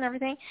actress and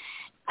everything.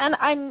 And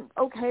I'm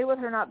okay with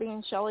her not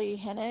being Shelley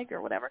Hennig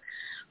or whatever.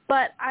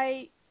 But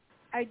I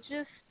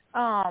just,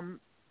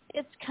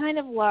 it's kind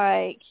of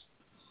like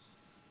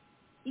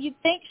you'd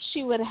think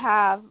she would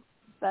have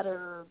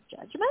better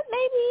judgment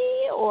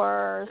maybe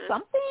or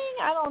something.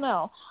 I don't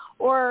know.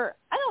 Or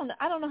I don't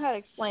know how to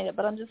explain it,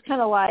 but I'm just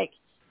kind of like,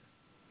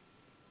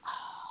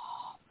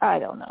 I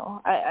don't know.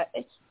 I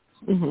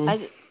don't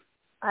know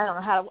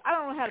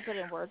how to put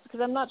it in words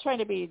because I'm not trying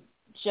to be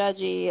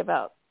judgy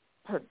about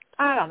her.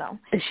 I don't know.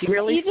 Is she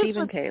really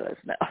Stephen Kayla's?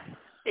 No.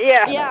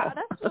 Yeah,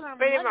 that's what I'm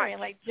wondering.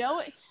 Like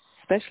Joey.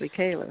 Especially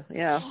Kayla,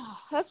 yeah.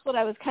 That's what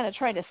I was kind of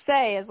trying to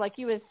say. Is like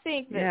you would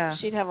think that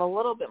she'd have a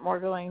little bit more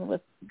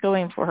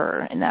going for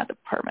her in that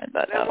department,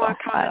 but more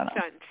common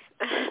sense.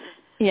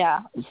 Yeah,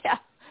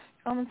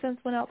 common sense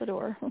went out the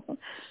door.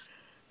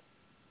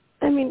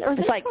 I mean, are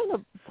it's they like trying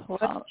to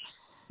push?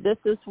 This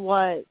is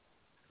what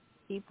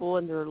people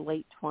in their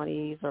late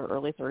 20s or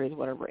early 30s,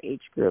 whatever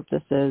age group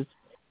this is.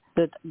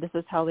 That this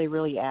is how they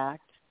really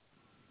act.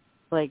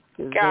 Like,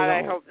 God,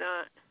 I hope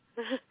not.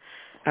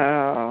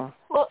 Oh.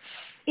 Well,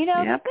 the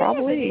thing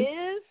probably. of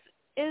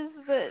it is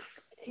that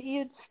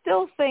you'd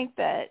still think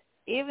that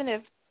even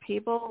if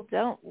people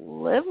don't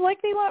live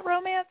like they want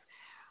romance,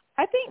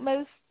 I think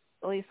most,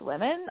 at least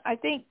women, I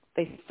think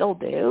they still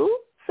do.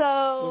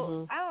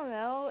 So, I don't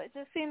know. It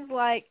just seems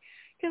like,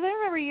 because I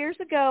remember years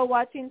ago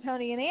watching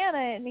Tony and Anna,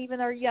 and even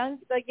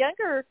the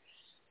younger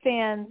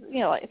fans,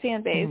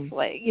 fan base,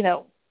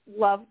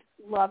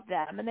 loved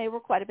them, and they were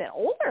quite a bit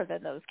older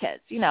than those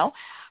kids,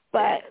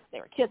 but they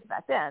were kids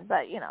back then,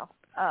 but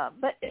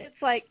but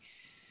it's like,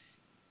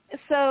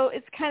 so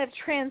it's kind of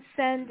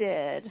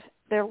transcended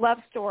their love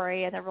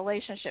story, and their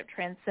relationship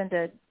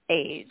transcended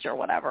age or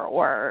whatever,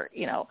 or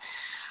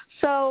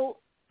so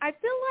I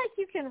feel like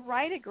you can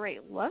write a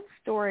great love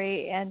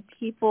story and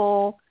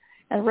people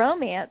and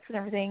romance and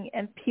everything,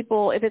 and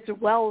people, if it's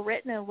well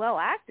written and well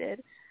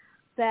acted,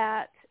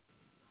 that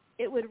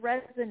it would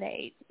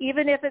resonate,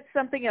 even if it's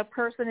something a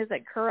person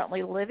isn't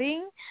currently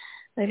living.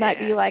 They might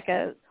be like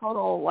a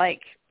total, I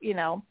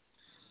don't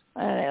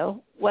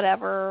know,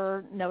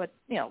 whatever.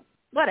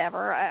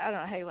 Whatever. I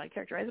don't know how you want to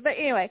characterize it, but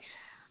anyway,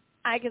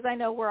 because I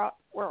know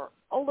we're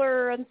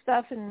older and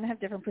stuff and have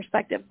different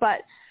perspective,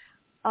 but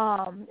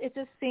it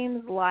just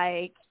seems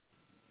like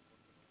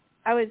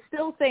I would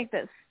still think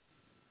that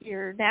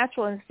your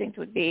natural instinct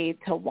would be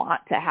to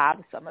want to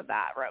have some of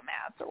that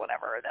romance or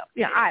whatever.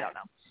 I don't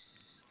know.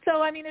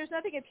 So, I mean, there's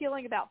nothing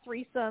appealing about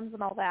threesomes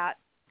and all that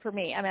for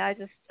me. I mean,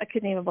 I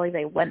couldn't even believe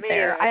they went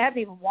there. I haven't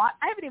even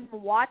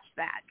watched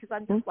that because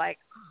I'm just like,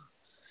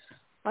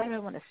 why do I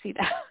want to see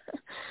that?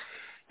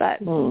 But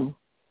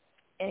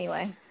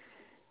anyway.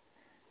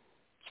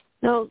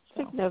 No,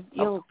 speaking of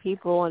young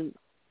people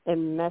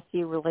and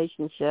messy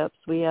relationships,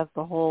 we have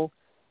the whole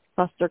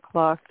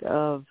clustercluck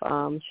of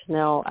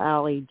Chanel,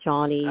 Allie,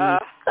 Johnny,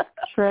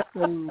 Trip,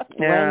 and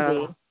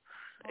Wendy,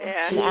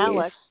 and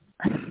Alex.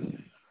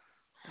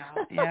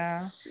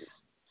 Yeah.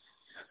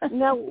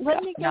 Now,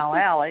 let me get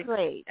this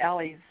straight.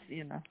 Allie's,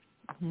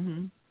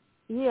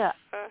 Yeah,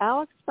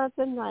 Alex spent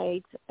the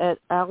night at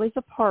Allie's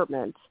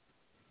apartment.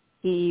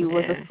 He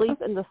was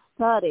asleep in the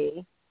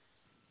study,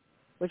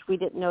 which we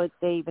didn't know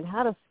they even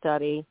had a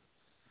study.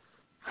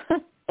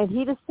 And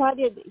he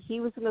decided he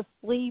was going to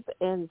sleep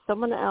in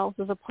someone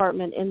else's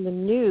apartment in the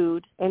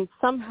nude, and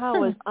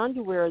somehow his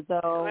underwear,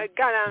 though, I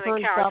got on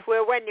the couch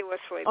where Wendy was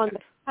sleeping. On the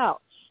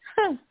couch.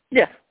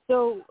 Yeah.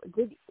 So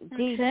did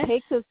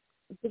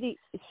he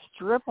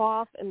strip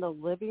off in the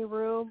living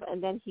room,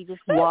 and then he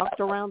just walked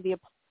around the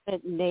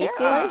apartment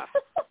naked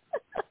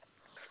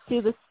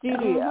to the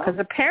studio? Because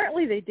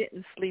apparently they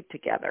didn't sleep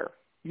together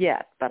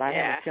yet, but I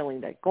have a feeling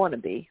they're going to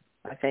be,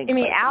 I think. You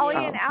mean Allie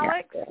and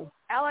Alex? Yeah.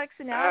 Alex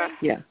and Allie?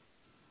 Yeah.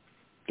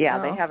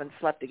 Yeah, they haven't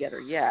slept together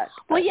yet.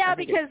 Well, yeah,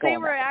 because she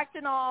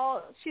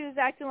was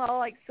acting all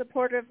like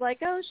supportive,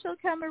 like, oh, she'll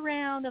come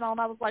around and all. And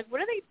I was like,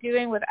 what are they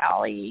doing with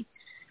Allie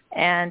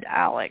and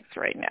Alex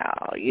right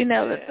now?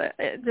 That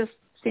it just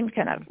seems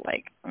kind of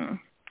like,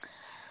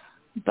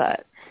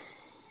 but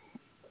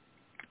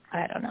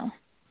I don't know.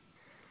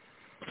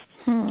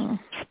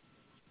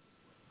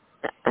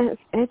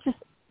 It's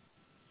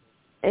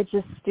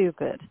just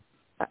stupid.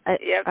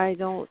 I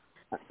don't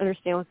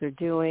understand what they're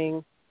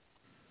doing.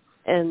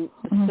 And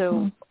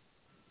so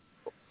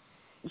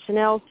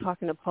Chanel's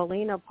talking to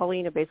Paulina.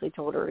 Paulina basically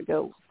told her to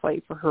go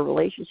fight for her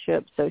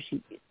relationship. So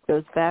she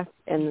goes back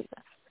to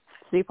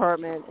the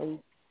apartment, and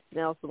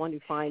Chanel's the one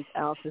who finds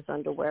Alex's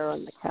underwear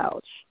on the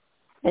couch.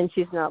 And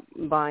she's not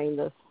buying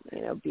this,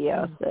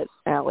 BS that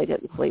Allie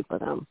didn't sleep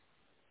with him.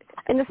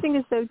 And the thing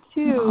is, though,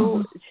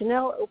 too,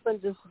 Chanel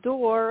opened this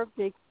door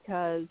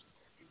because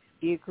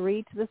he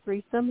agreed to the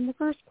threesome in the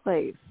first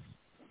place.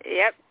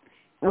 Yep.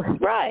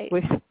 Right.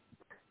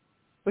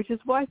 Which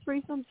is why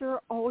threesomes are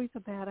always a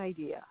bad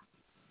idea.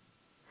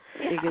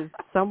 Because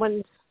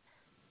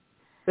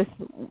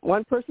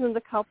one person in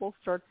the couple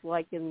starts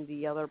liking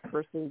the other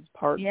person's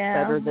part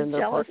better than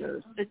their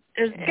partner's.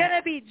 There's going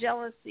to be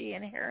jealousy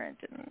inherent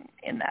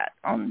in that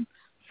on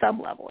some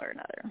level or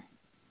another.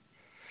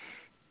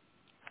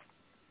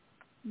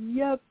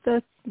 Yep,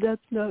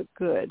 that's not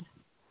good.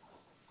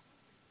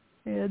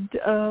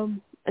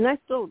 And I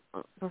still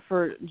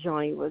prefer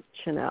Johnny with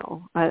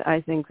Chanel.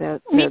 I think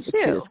that's the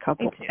cutest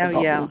couple.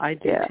 Oh, yeah, I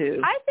do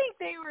too. I think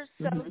they were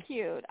so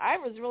cute. I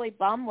was really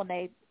bummed when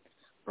they'd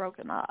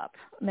broken up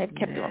and they'd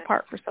kept them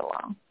apart for so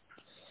long.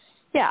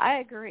 Yeah, I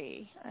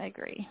agree.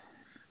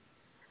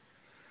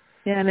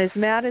 Yeah, and as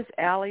mad as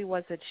Allie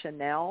was at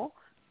Chanel,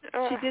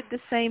 She did the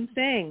same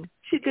thing.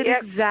 She did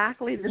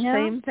exactly the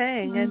same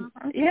thing, and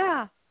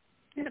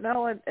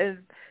and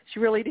she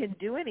really didn't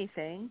do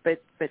anything,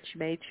 but she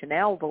made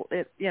Chanel.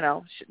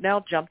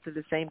 Chanel jumped to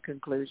the same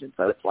conclusion.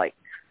 So it's like,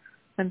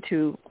 I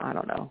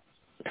don't know.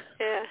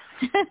 Yeah.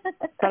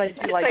 But I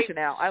do like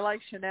Chanel. I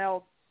like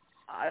Chanel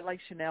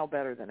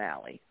better than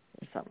Allie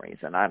for some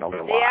reason. I don't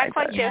know why. They act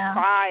like they're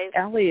 5.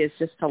 Allie is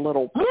just a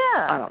little.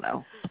 I don't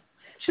know.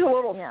 She's a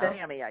little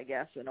Sammy, I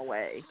guess, in a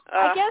way.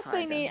 I guess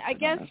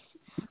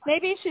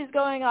maybe she's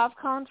going off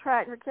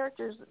contract. Her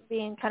character's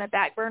being kind of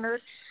backburnered.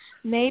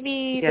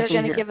 Maybe they're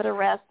going to give it a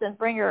rest and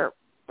bring her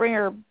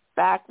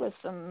back with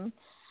some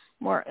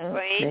more,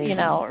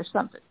 or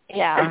something.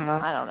 Yeah,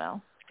 I don't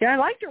know. Yeah, I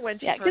liked her when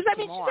she first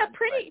came on. She's a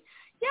pretty.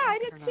 Yeah, I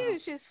did too.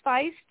 She's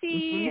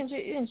feisty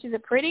and she's a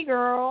pretty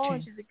girl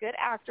and she's a good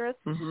actress.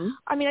 Mm-hmm.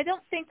 I mean, I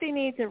don't think they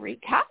need to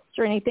recast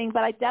or anything,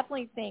 but I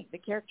definitely think the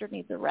character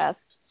needs a rest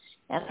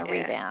and a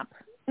revamp.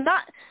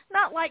 Not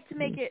like to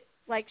make it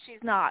like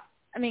she's not.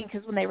 I mean,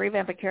 because when they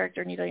revamp a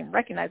character and you don't even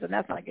recognize them,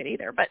 that's not good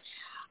either. But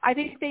I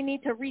think they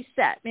need to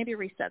reset. Maybe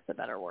reset's a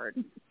better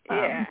word.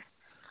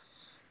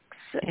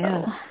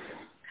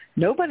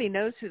 Nobody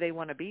knows who they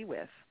want to be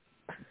with.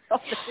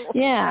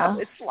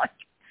 It's like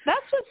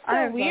that's what's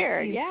so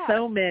weird. Yeah,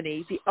 so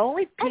many. The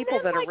only people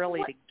that are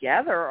really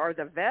together are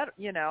the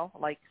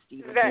like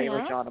Stephen,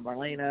 Kayla, John, and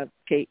Marlena,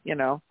 Kate.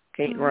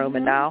 Kate and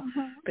Roman now.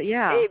 But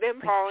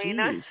even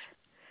Paulina.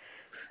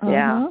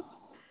 Yeah.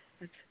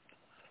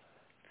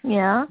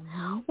 Yeah.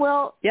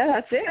 Well. Yeah,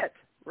 that's it.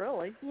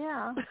 Really.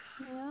 Yeah.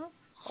 Yeah.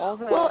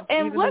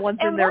 Even the ones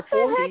in their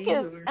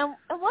 40s. And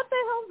what the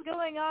hell's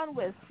going on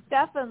with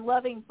Stefan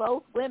loving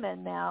both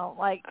women now?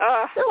 Like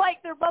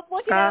they're both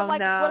looking at him like,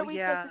 what are we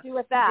supposed to do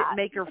with that? Didn't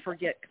make her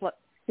forget.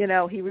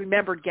 He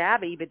remembered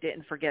Gabi but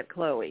didn't forget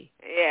Chloe.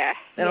 Yeah.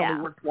 That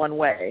only worked one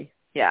way.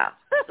 Yeah.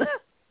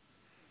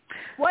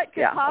 What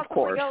could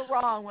possibly go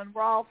wrong when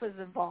Rolf is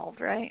involved,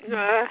 right?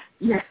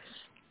 Yes.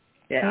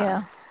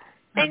 Yeah.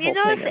 And you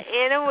notice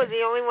Anna was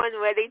the only one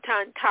ready to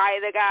untie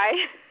the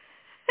guy.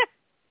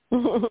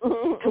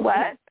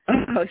 What?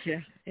 Oh, yeah.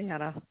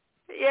 Anna.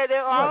 Yeah,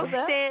 they're all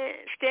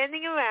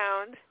standing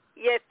around.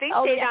 You think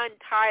they'd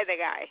untie the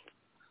guy.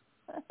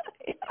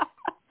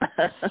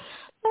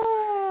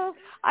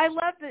 I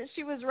love that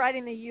she was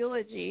writing the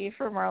eulogy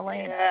for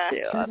Marlena,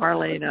 too.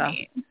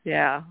 Marlena.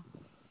 Yeah.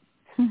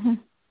 And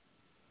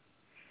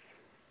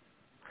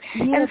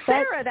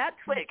Sarah, that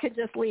twit could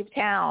just leave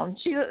town.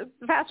 The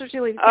faster she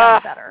leaves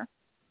town, the better.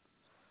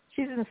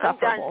 She's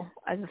insufferable.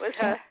 I'm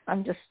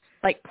just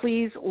like,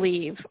 please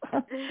leave.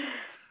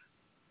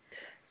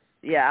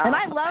 Yeah. And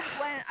I love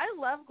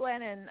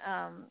Gwen and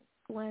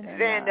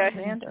Xander.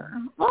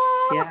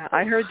 Yeah,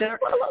 I heard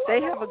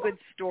they have a good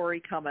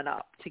story coming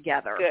up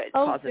together. Good.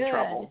 Causing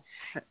trouble.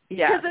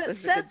 Yeah. Because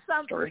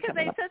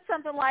they said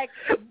something like,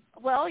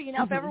 well,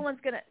 if everyone's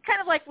gonna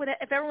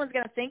if everyone's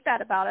gonna think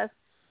that about us,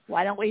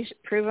 why don't we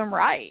prove them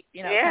right?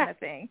 Kind of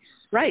thing.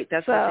 Right.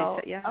 That's what they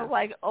said. Yeah. I was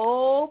like,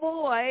 oh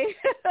boy.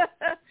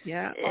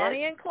 Yeah.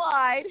 Bonnie and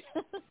Clyde.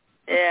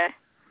 Yeah.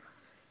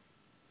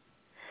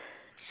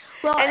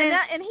 Well,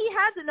 and he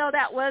had to know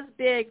that was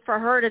big for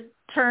her to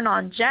turn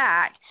on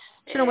Jack,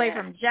 turn away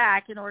from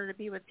Jack in order to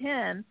be with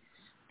him,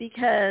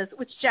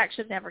 which Jack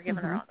should have never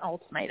given her an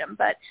ultimatum.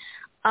 But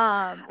he's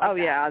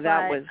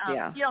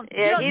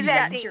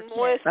acting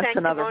more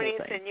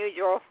sanctimonious than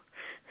usual.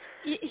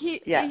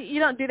 You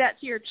don't do that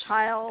to your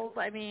child.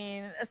 I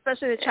mean,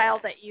 especially the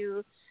child that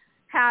you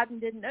had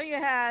and didn't know you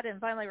had and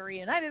finally were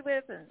reunited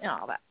with and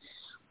all that.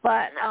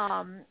 But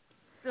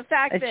the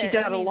fact that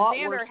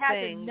Xander had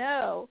to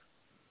know.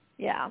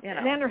 Yeah,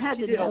 Xander had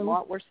to know a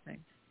lot worse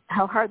things.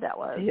 How hard that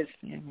was. His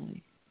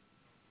family.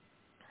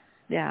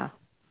 Yeah.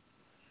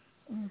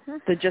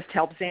 To just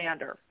help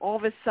Xander. All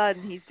of a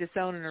sudden, he's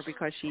disowning her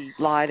because she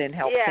lied and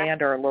helped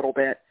Xander a little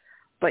bit.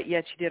 But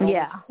yet she did all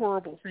these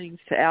horrible things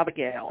to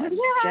Abigail and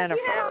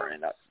Jennifer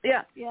and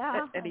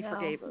he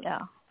forgave her.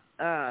 Yeah.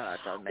 It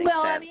doesn't make sense.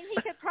 I mean, he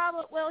could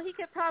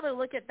probably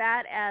look at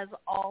that as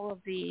all of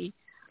the.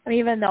 I mean,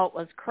 even though it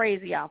was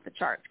crazy off the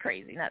charts,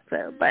 crazy, not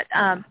so,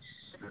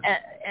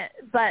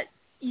 but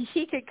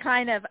he could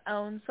kind of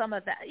own some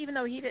of that, even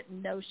though he didn't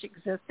know she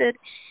existed.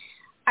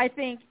 I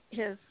think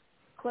his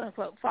quote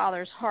unquote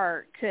father's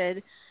heart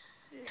could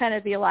kind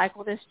of be like,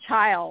 well, this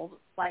child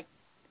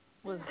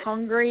was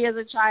hungry as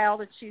a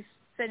child, and she's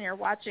sitting here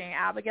watching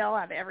Abigail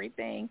have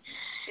everything,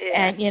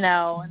 and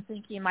and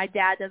thinking my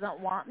dad doesn't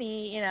want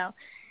me,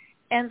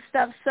 and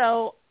stuff.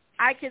 So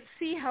I could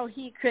see how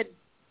he could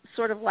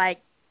sort of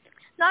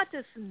not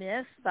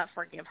dismiss but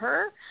forgive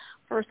her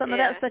for some of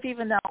that stuff,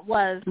 even though it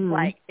was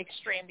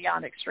extreme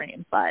beyond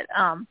extreme. But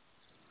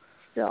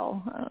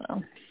still, I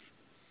don't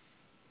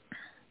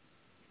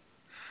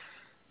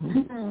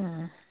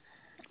know.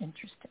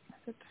 Interesting.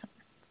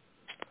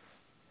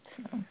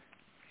 So.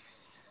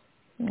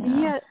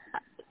 Yeah,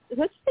 I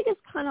think it's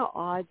kind of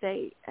odd.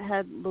 They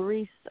had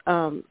Laurice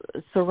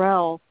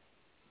Sorrell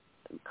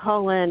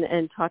call in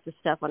and talk to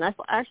Stefan. I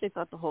actually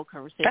thought the whole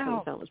conversation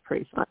with them was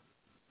pretty fun.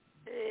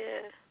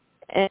 Yeah.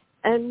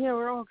 And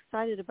we're all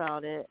excited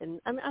about it.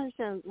 And I mean, I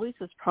understand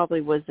Lisa's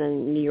probably was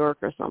in New York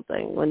or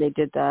something when they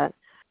did that.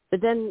 But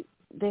then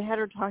they had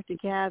her talk to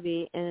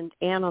Gabi and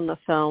Anne on the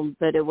phone,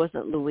 but it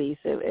wasn't Louise.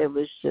 It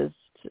was just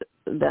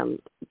them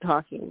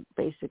talking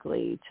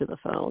basically to the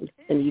phone,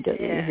 and you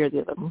didn't hear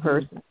the other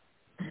person.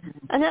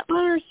 And I don't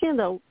understand,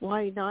 though,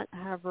 why not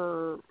have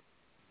her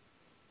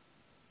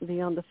be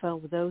on the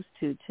phone with those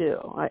two, too.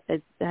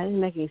 That didn't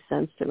make any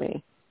sense to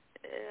me.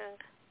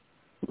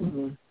 Yeah.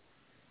 Mm-hmm.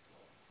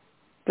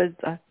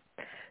 But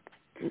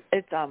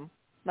it's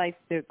nice,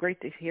 great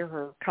to hear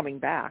her coming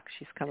back.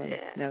 She's coming,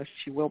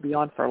 she will be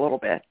on for a little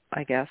bit,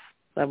 I guess.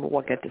 Then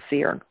we'll get to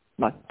see her,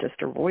 not just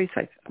her voice,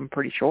 I'm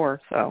pretty sure,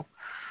 so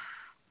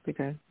be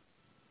good.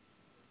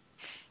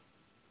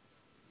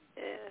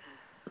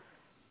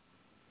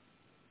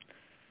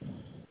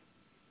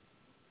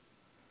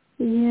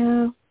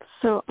 Yeah,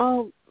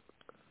 so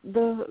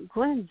the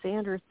Gwen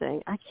Xander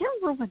thing, I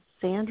can't remember what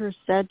Xander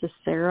said to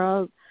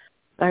Sarah.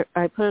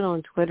 I put it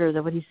on Twitter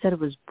that what he said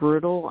was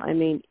brutal. I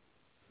mean,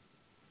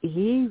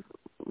 he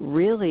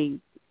really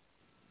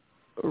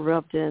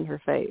rubbed it in her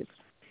face.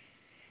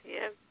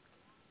 Yeah.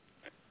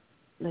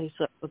 They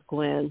slept with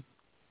Gwen.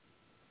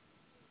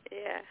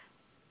 Yeah.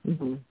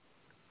 Mhm.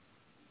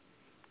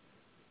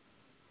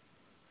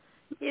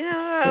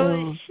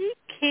 She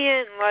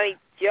can't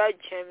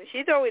judge him.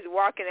 She's always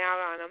walking out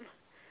on him.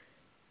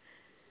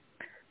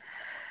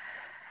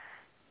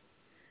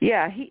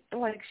 Yeah,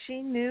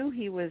 she knew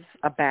he was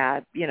a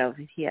bad, he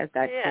had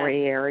that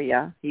gray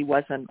area. He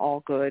wasn't all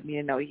good,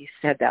 he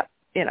said that,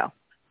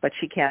 but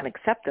she can't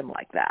accept him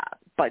like that.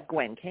 But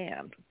Gwen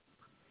can.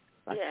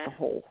 That's the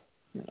whole,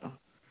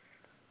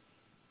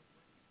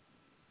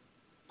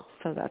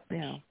 So that,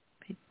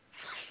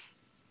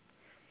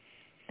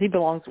 he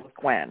belongs with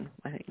Gwen,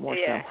 I think, more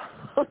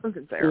so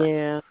than Sarah.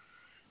 Yeah.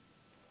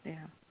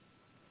 Yeah.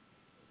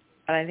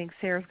 And I think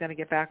Sarah's going to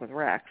get back with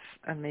Rex,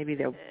 and maybe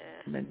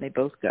they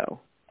both go.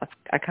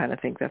 I kind of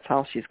think that's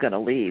how she's going to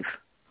leave.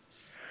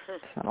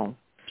 So,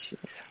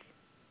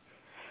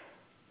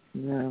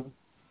 no.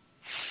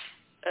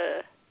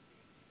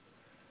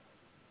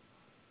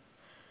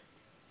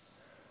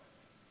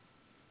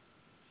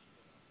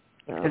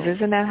 Because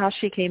isn't that how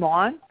she came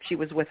on? She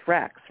was with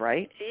Rex,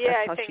 right? Yeah,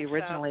 that's how I think she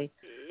originally.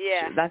 So.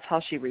 Yeah. That's how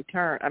she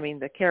returned. I mean,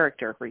 the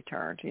character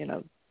returned,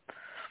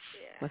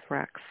 with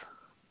Rex.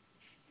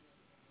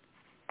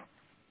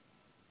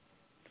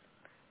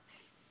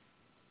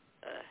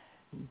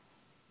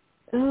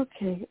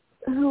 Okay.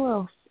 Who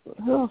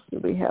else do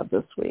we have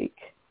this week?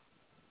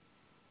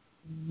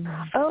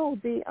 Oh,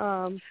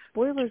 the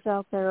spoilers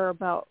out there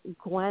about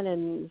Gwen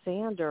and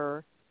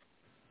Xander,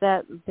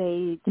 that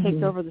they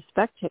take over the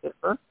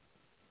Spectator.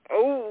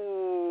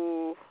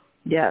 Oh.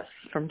 Yes,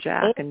 from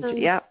Jack and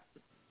yep.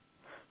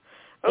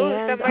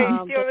 Oh, somebody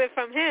steals it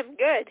from him.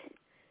 Good.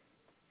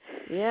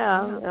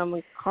 Yeah,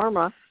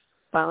 Karma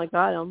finally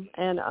got him,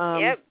 and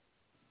yep.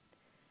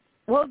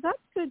 Well, that's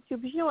good too.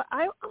 But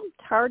I'm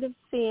tired of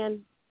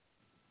seeing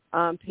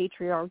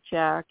Patriarch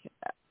Jack.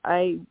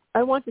 I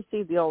want to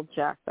see the old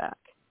Jack back.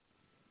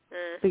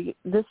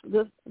 This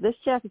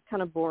Jack is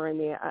kind of boring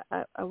me.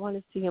 I want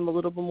to see him a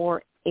little bit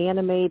more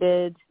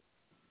animated,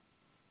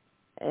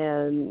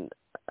 and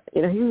he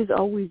was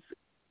always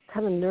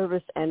kind of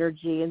nervous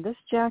energy, and this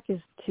Jack is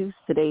too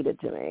sedated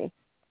to me.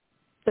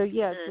 So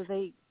so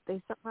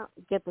they somehow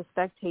get the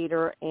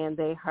Spectator, and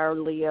they hire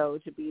Leo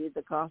to be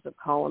the gossip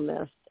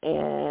columnist,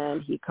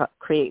 and he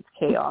creates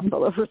chaos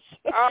all over.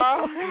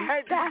 Oh,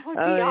 that would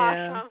be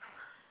awesome.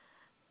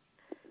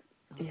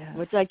 Yeah,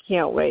 which I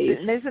can't wait.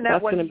 And isn't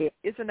that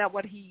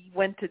what he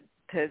went to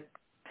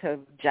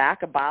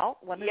Jack about?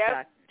 What is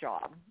that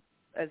job?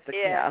 As the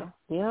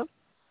Yep.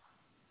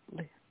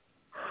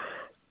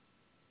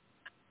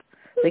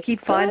 They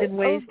keep finding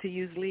ways to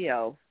use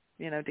Leo,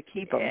 to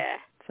keep him. Yeah.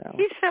 So.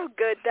 He's so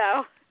good,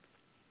 though.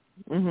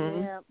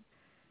 Mhm. Yeah.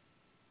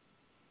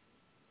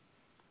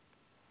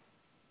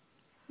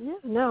 Yeah.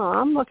 No,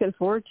 I'm looking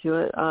forward to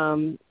it. I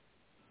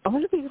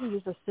wonder if he's going to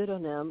use a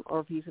pseudonym or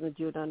if he's going to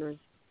do it under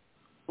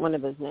one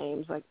of his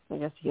names. I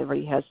guess he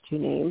already has two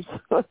names.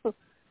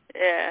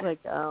 Yeah.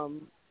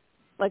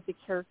 Like the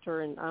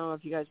character in, I don't know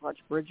if you guys watch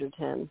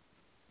Bridgerton.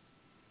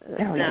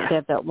 They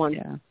have that one.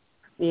 Yeah.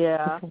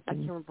 I can't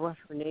remember what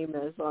her name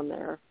is on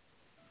there.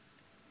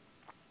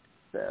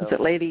 So. Is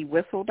it Lady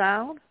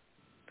Whistledown?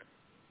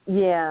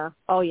 Yeah.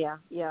 Oh, yeah.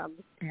 Yeah.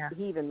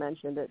 He even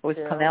mentioned it. Was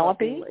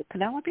Penelope?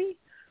 Penelope?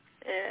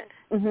 Yeah.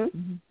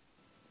 Mhm.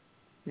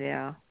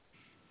 Yeah.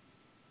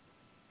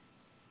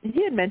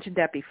 He had mentioned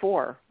that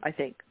before, I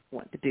think,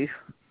 what to do.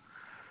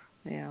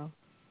 Yeah.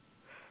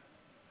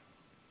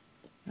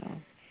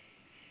 Oh.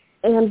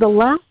 And the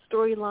last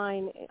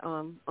storyline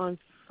on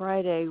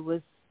Friday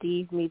was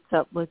Steve meets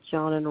up with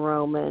John and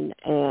Roman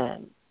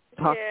and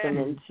talks them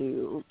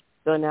into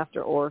going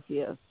after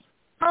Orpheus.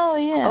 Oh,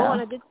 yeah. Oh,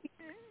 and I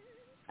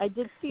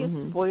did see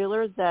a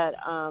spoiler that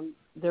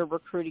they're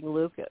recruiting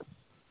Lucas.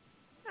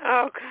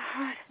 Oh,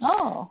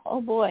 God.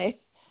 Oh boy.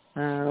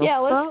 Yeah,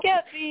 let's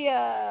get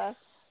the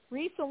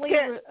recently,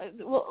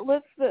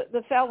 let's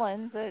the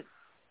felon that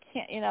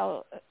can't,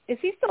 is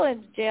he still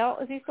in jail?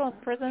 Is he still in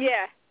prison?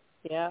 Yeah.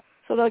 Yeah.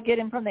 So they'll get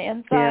him from the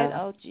inside?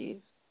 Yeah. Oh, geez.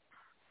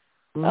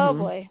 Mm-hmm. Oh,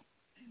 boy.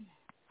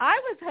 I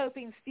was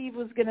hoping Steve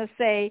was going to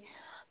say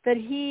that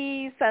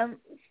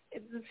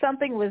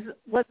something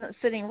wasn't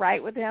sitting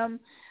right with him,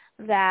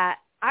 that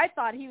I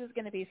thought he was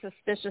going to be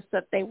suspicious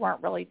that they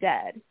weren't really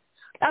dead.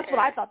 That's what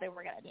I thought they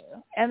were going to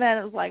do. And then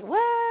it was like,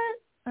 what?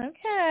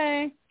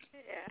 Okay.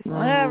 Yeah.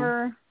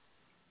 Whatever.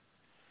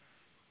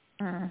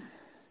 All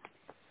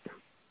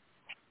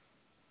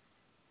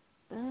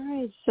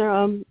right.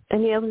 So,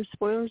 any other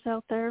spoilers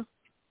out there?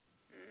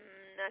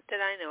 Not that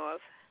I know of.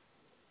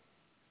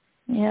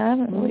 Yeah, I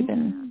haven't really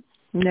been.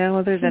 No,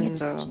 other than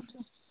the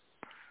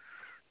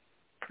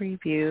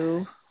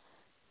preview.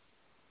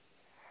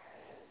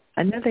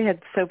 I know they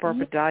had Soap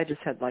Opera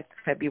Digest had like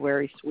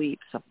February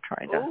sweeps. I'm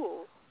trying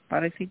to,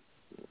 but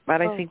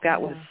I think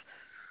that was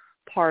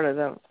part of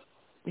the,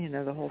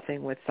 the whole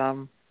thing with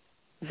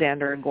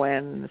Xander and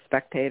Gwen and the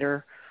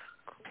Spectator.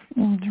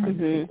 I'm trying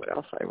to think what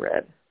else I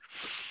read.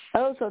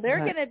 Oh, so they're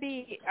going to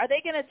be? Are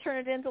they going to turn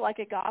it into like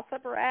a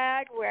gossip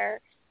rag where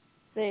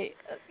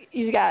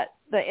you got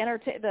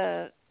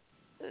the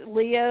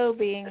Leo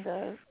being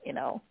the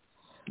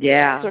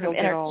sort of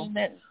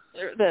entertainment,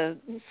 the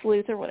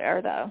sleuth or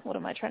whatever. What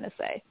am I trying to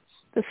say?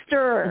 The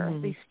stirrer,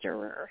 the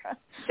stirrer.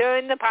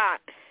 Stirring the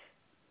pot.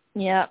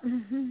 Yeah.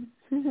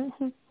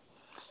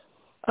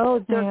 Oh,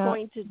 they're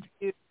going to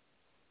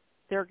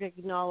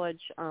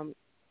acknowledge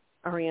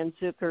Ariane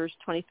Zucker's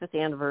 25th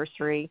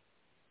anniversary.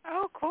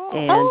 Oh, cool.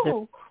 And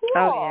cool.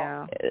 Oh,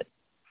 yeah.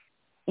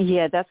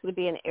 Yeah, that's going to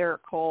be an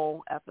Eric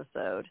Cole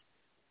episode.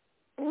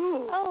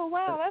 Ooh. Oh,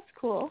 wow, that's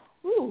cool.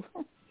 Ooh.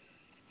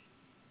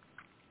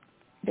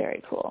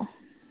 Very cool.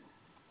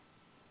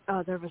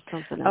 Oh, there was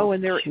something else. Oh,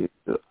 and there is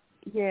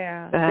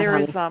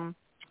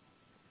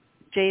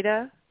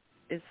Jada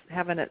is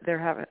having a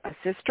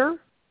sister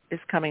is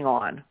coming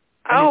on.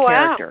 A new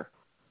character.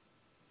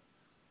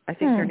 I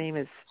think her name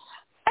is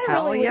I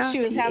really wish she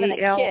was having a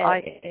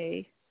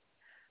kid.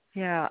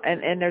 Yeah,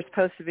 and there's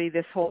supposed to be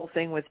this whole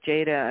thing with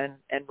Jada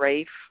and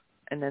Rafe,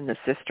 and then the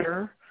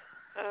sister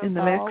in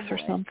the mix or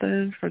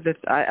something for this.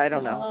 I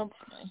don't know.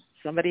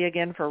 Somebody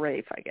again for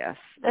Rafe, I guess.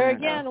 There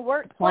again,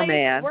 workplace. Poor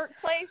man.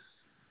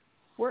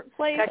 Poor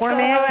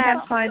man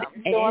can't find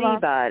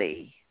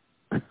anybody.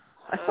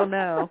 I don't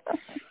know.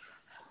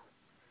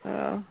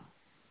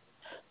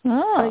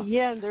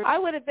 Yeah, I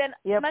would have been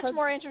much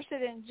more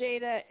interested in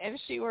Jada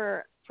if she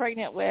were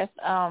pregnant with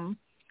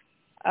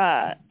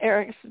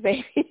Eric's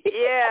baby.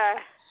 Yeah.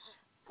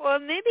 Well,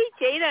 maybe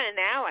Jada and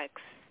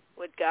Alex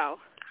would go.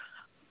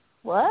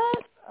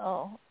 What?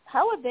 Oh,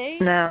 how would they?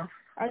 No.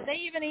 Are they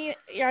even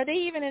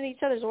in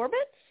each other's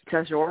orbits? Each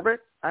other's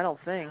orbit? I don't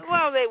think.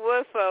 Well, they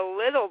were for a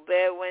little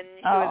bit when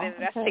she was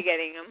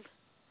investigating them.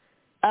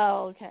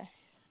 Oh, okay.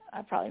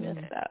 I probably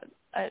missed that.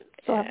 I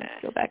still have to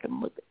go back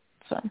and look at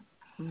some.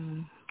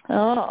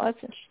 Oh,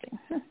 that's interesting.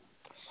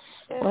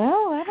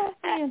 Well, that'll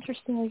be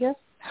interesting, I guess.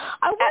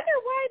 I wonder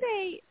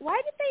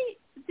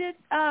did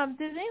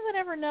anyone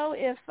ever know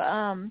if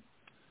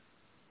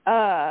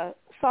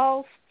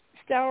Saul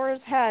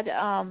Stowers had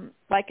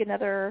like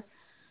another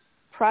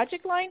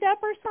project lined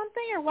up or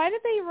something, or why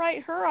did they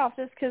write her off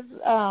just because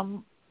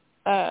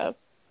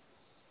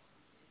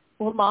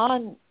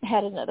Lamont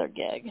had another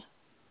gig?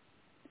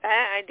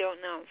 I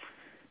don't know.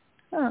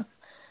 Huh.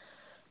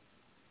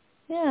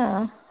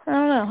 Yeah, I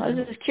don't know. I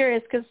was just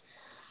curious because.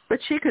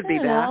 But she could be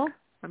back.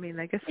 I mean,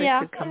 I guess they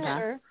could come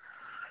back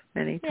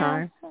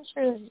anytime. Yeah, I'm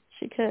sure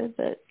she could,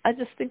 but I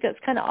just think that's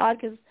kind of odd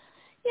because,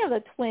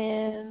 the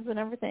twins and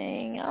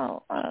everything.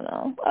 Oh, I don't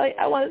know.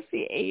 I want to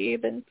see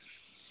Abe and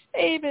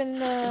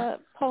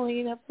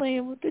Paulina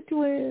playing with the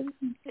twins.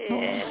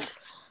 Yeah.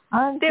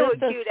 I'm they just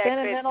were a cute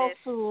sentimental at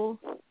fool.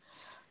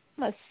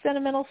 I'm a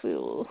sentimental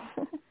fool.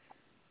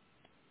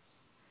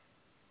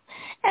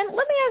 And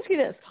let me ask you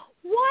this.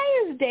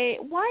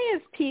 Why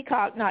is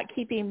Peacock not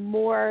keeping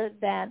more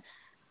than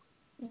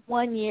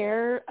 1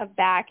 year of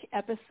back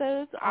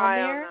episodes on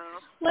there?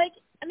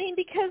 Don't know.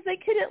 Because they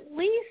could at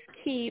least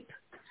keep,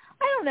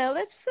 I don't know,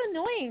 that's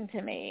annoying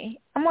to me.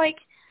 I'm like,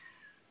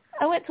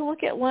 I went to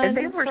look at one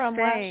from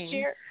last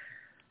year.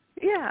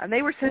 Yeah, and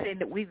they were saying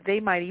that they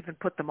might even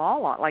put them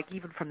all on, like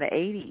even from the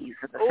 80s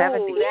or the 70s. That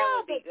would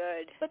be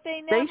good. But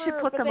they should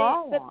put them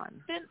all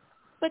on.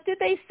 But did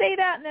they say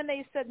that and then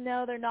they said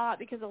no, they're not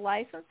because of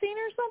licensing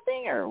or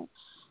something? Or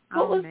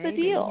what was the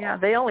deal? Yeah,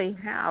 they only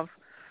have.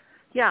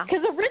 Yeah.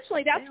 Because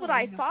originally that's what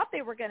I thought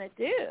they were going to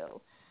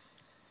do.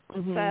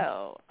 Mm-hmm.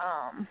 So,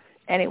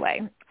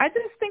 anyway, I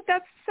just think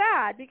that's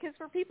sad because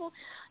for people,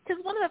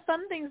 because one of the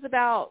fun things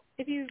about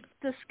if you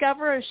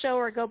discover a show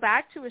or go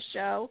back to a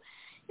show,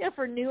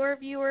 for newer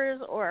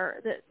viewers or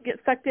that get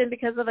sucked in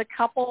because of a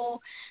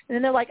couple, and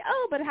then they're like,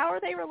 oh, but how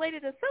are they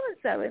related to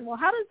so-and-so? And, well,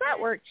 how does that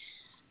work?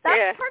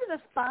 That's part of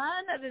the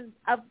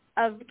fun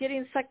of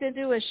getting sucked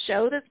into a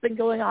show that's been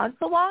going on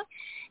so long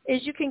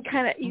is you can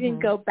can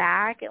go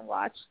back and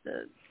watch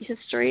the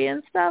history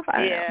and stuff. I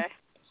don't know.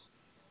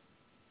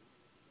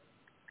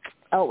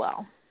 Oh,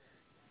 well.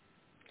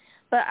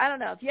 But I don't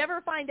know. If you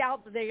ever find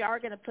out that they are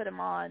going to put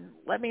them on,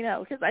 let me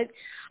know. Because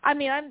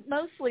I'm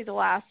mostly the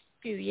last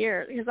few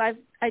years, because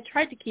I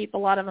tried to keep a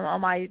lot of them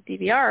on my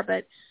DVR,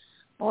 but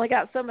I only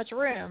got so much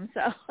room.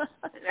 So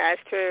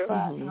that's true.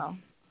 But,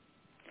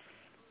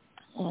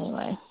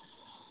 anyway.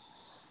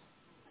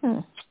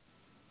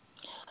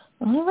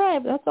 All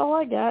right, that's all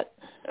I got.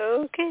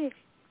 Okay.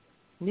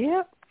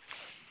 Yep.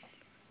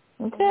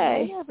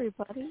 Okay. Hey,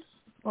 everybody.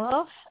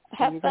 Well,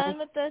 have fun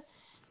with the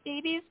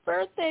baby's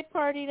birthday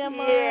party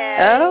tomorrow.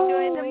 Yeah,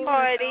 enjoy the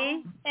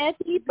party.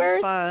 Happy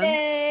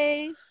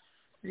birthday.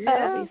 Yeah.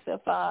 That'll be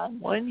so fun.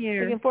 1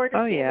 year. Looking forward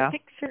to seeing the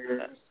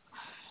pictures.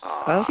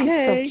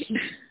 Okay.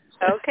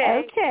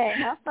 Okay. Okay,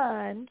 have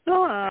fun.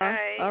 All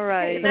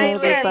right. Good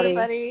night,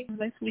 everybody.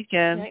 Nice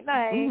weekend. Good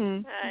night.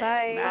 Mm-hmm.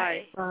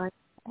 Bye. Bye.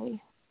 Bye.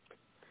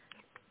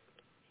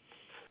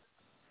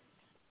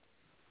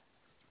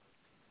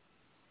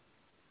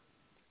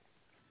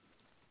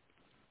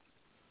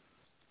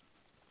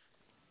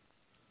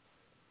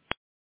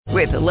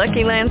 With the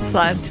Lucky Land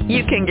Slots,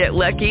 you can get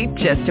lucky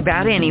just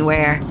about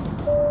anywhere.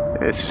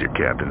 This is your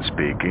captain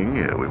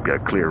speaking. We've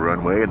got clear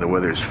runway and the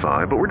weather's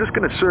fine, but we're just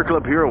going to circle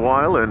up here a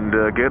while and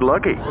get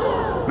lucky.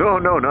 No,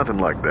 nothing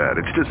like that.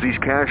 It's just these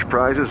cash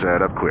prizes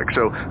add up quick.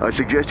 So I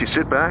suggest you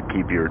sit back,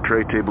 keep your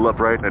tray table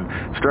upright, and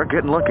start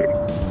getting lucky.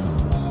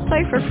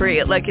 Play for free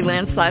at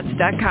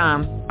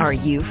LuckyLandSlots.com. Are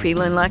you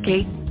feeling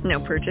lucky? No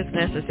purchase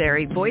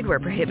necessary. Void where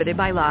prohibited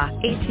by law.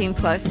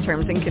 18+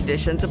 terms and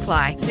conditions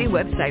apply. See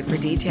website for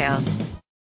details.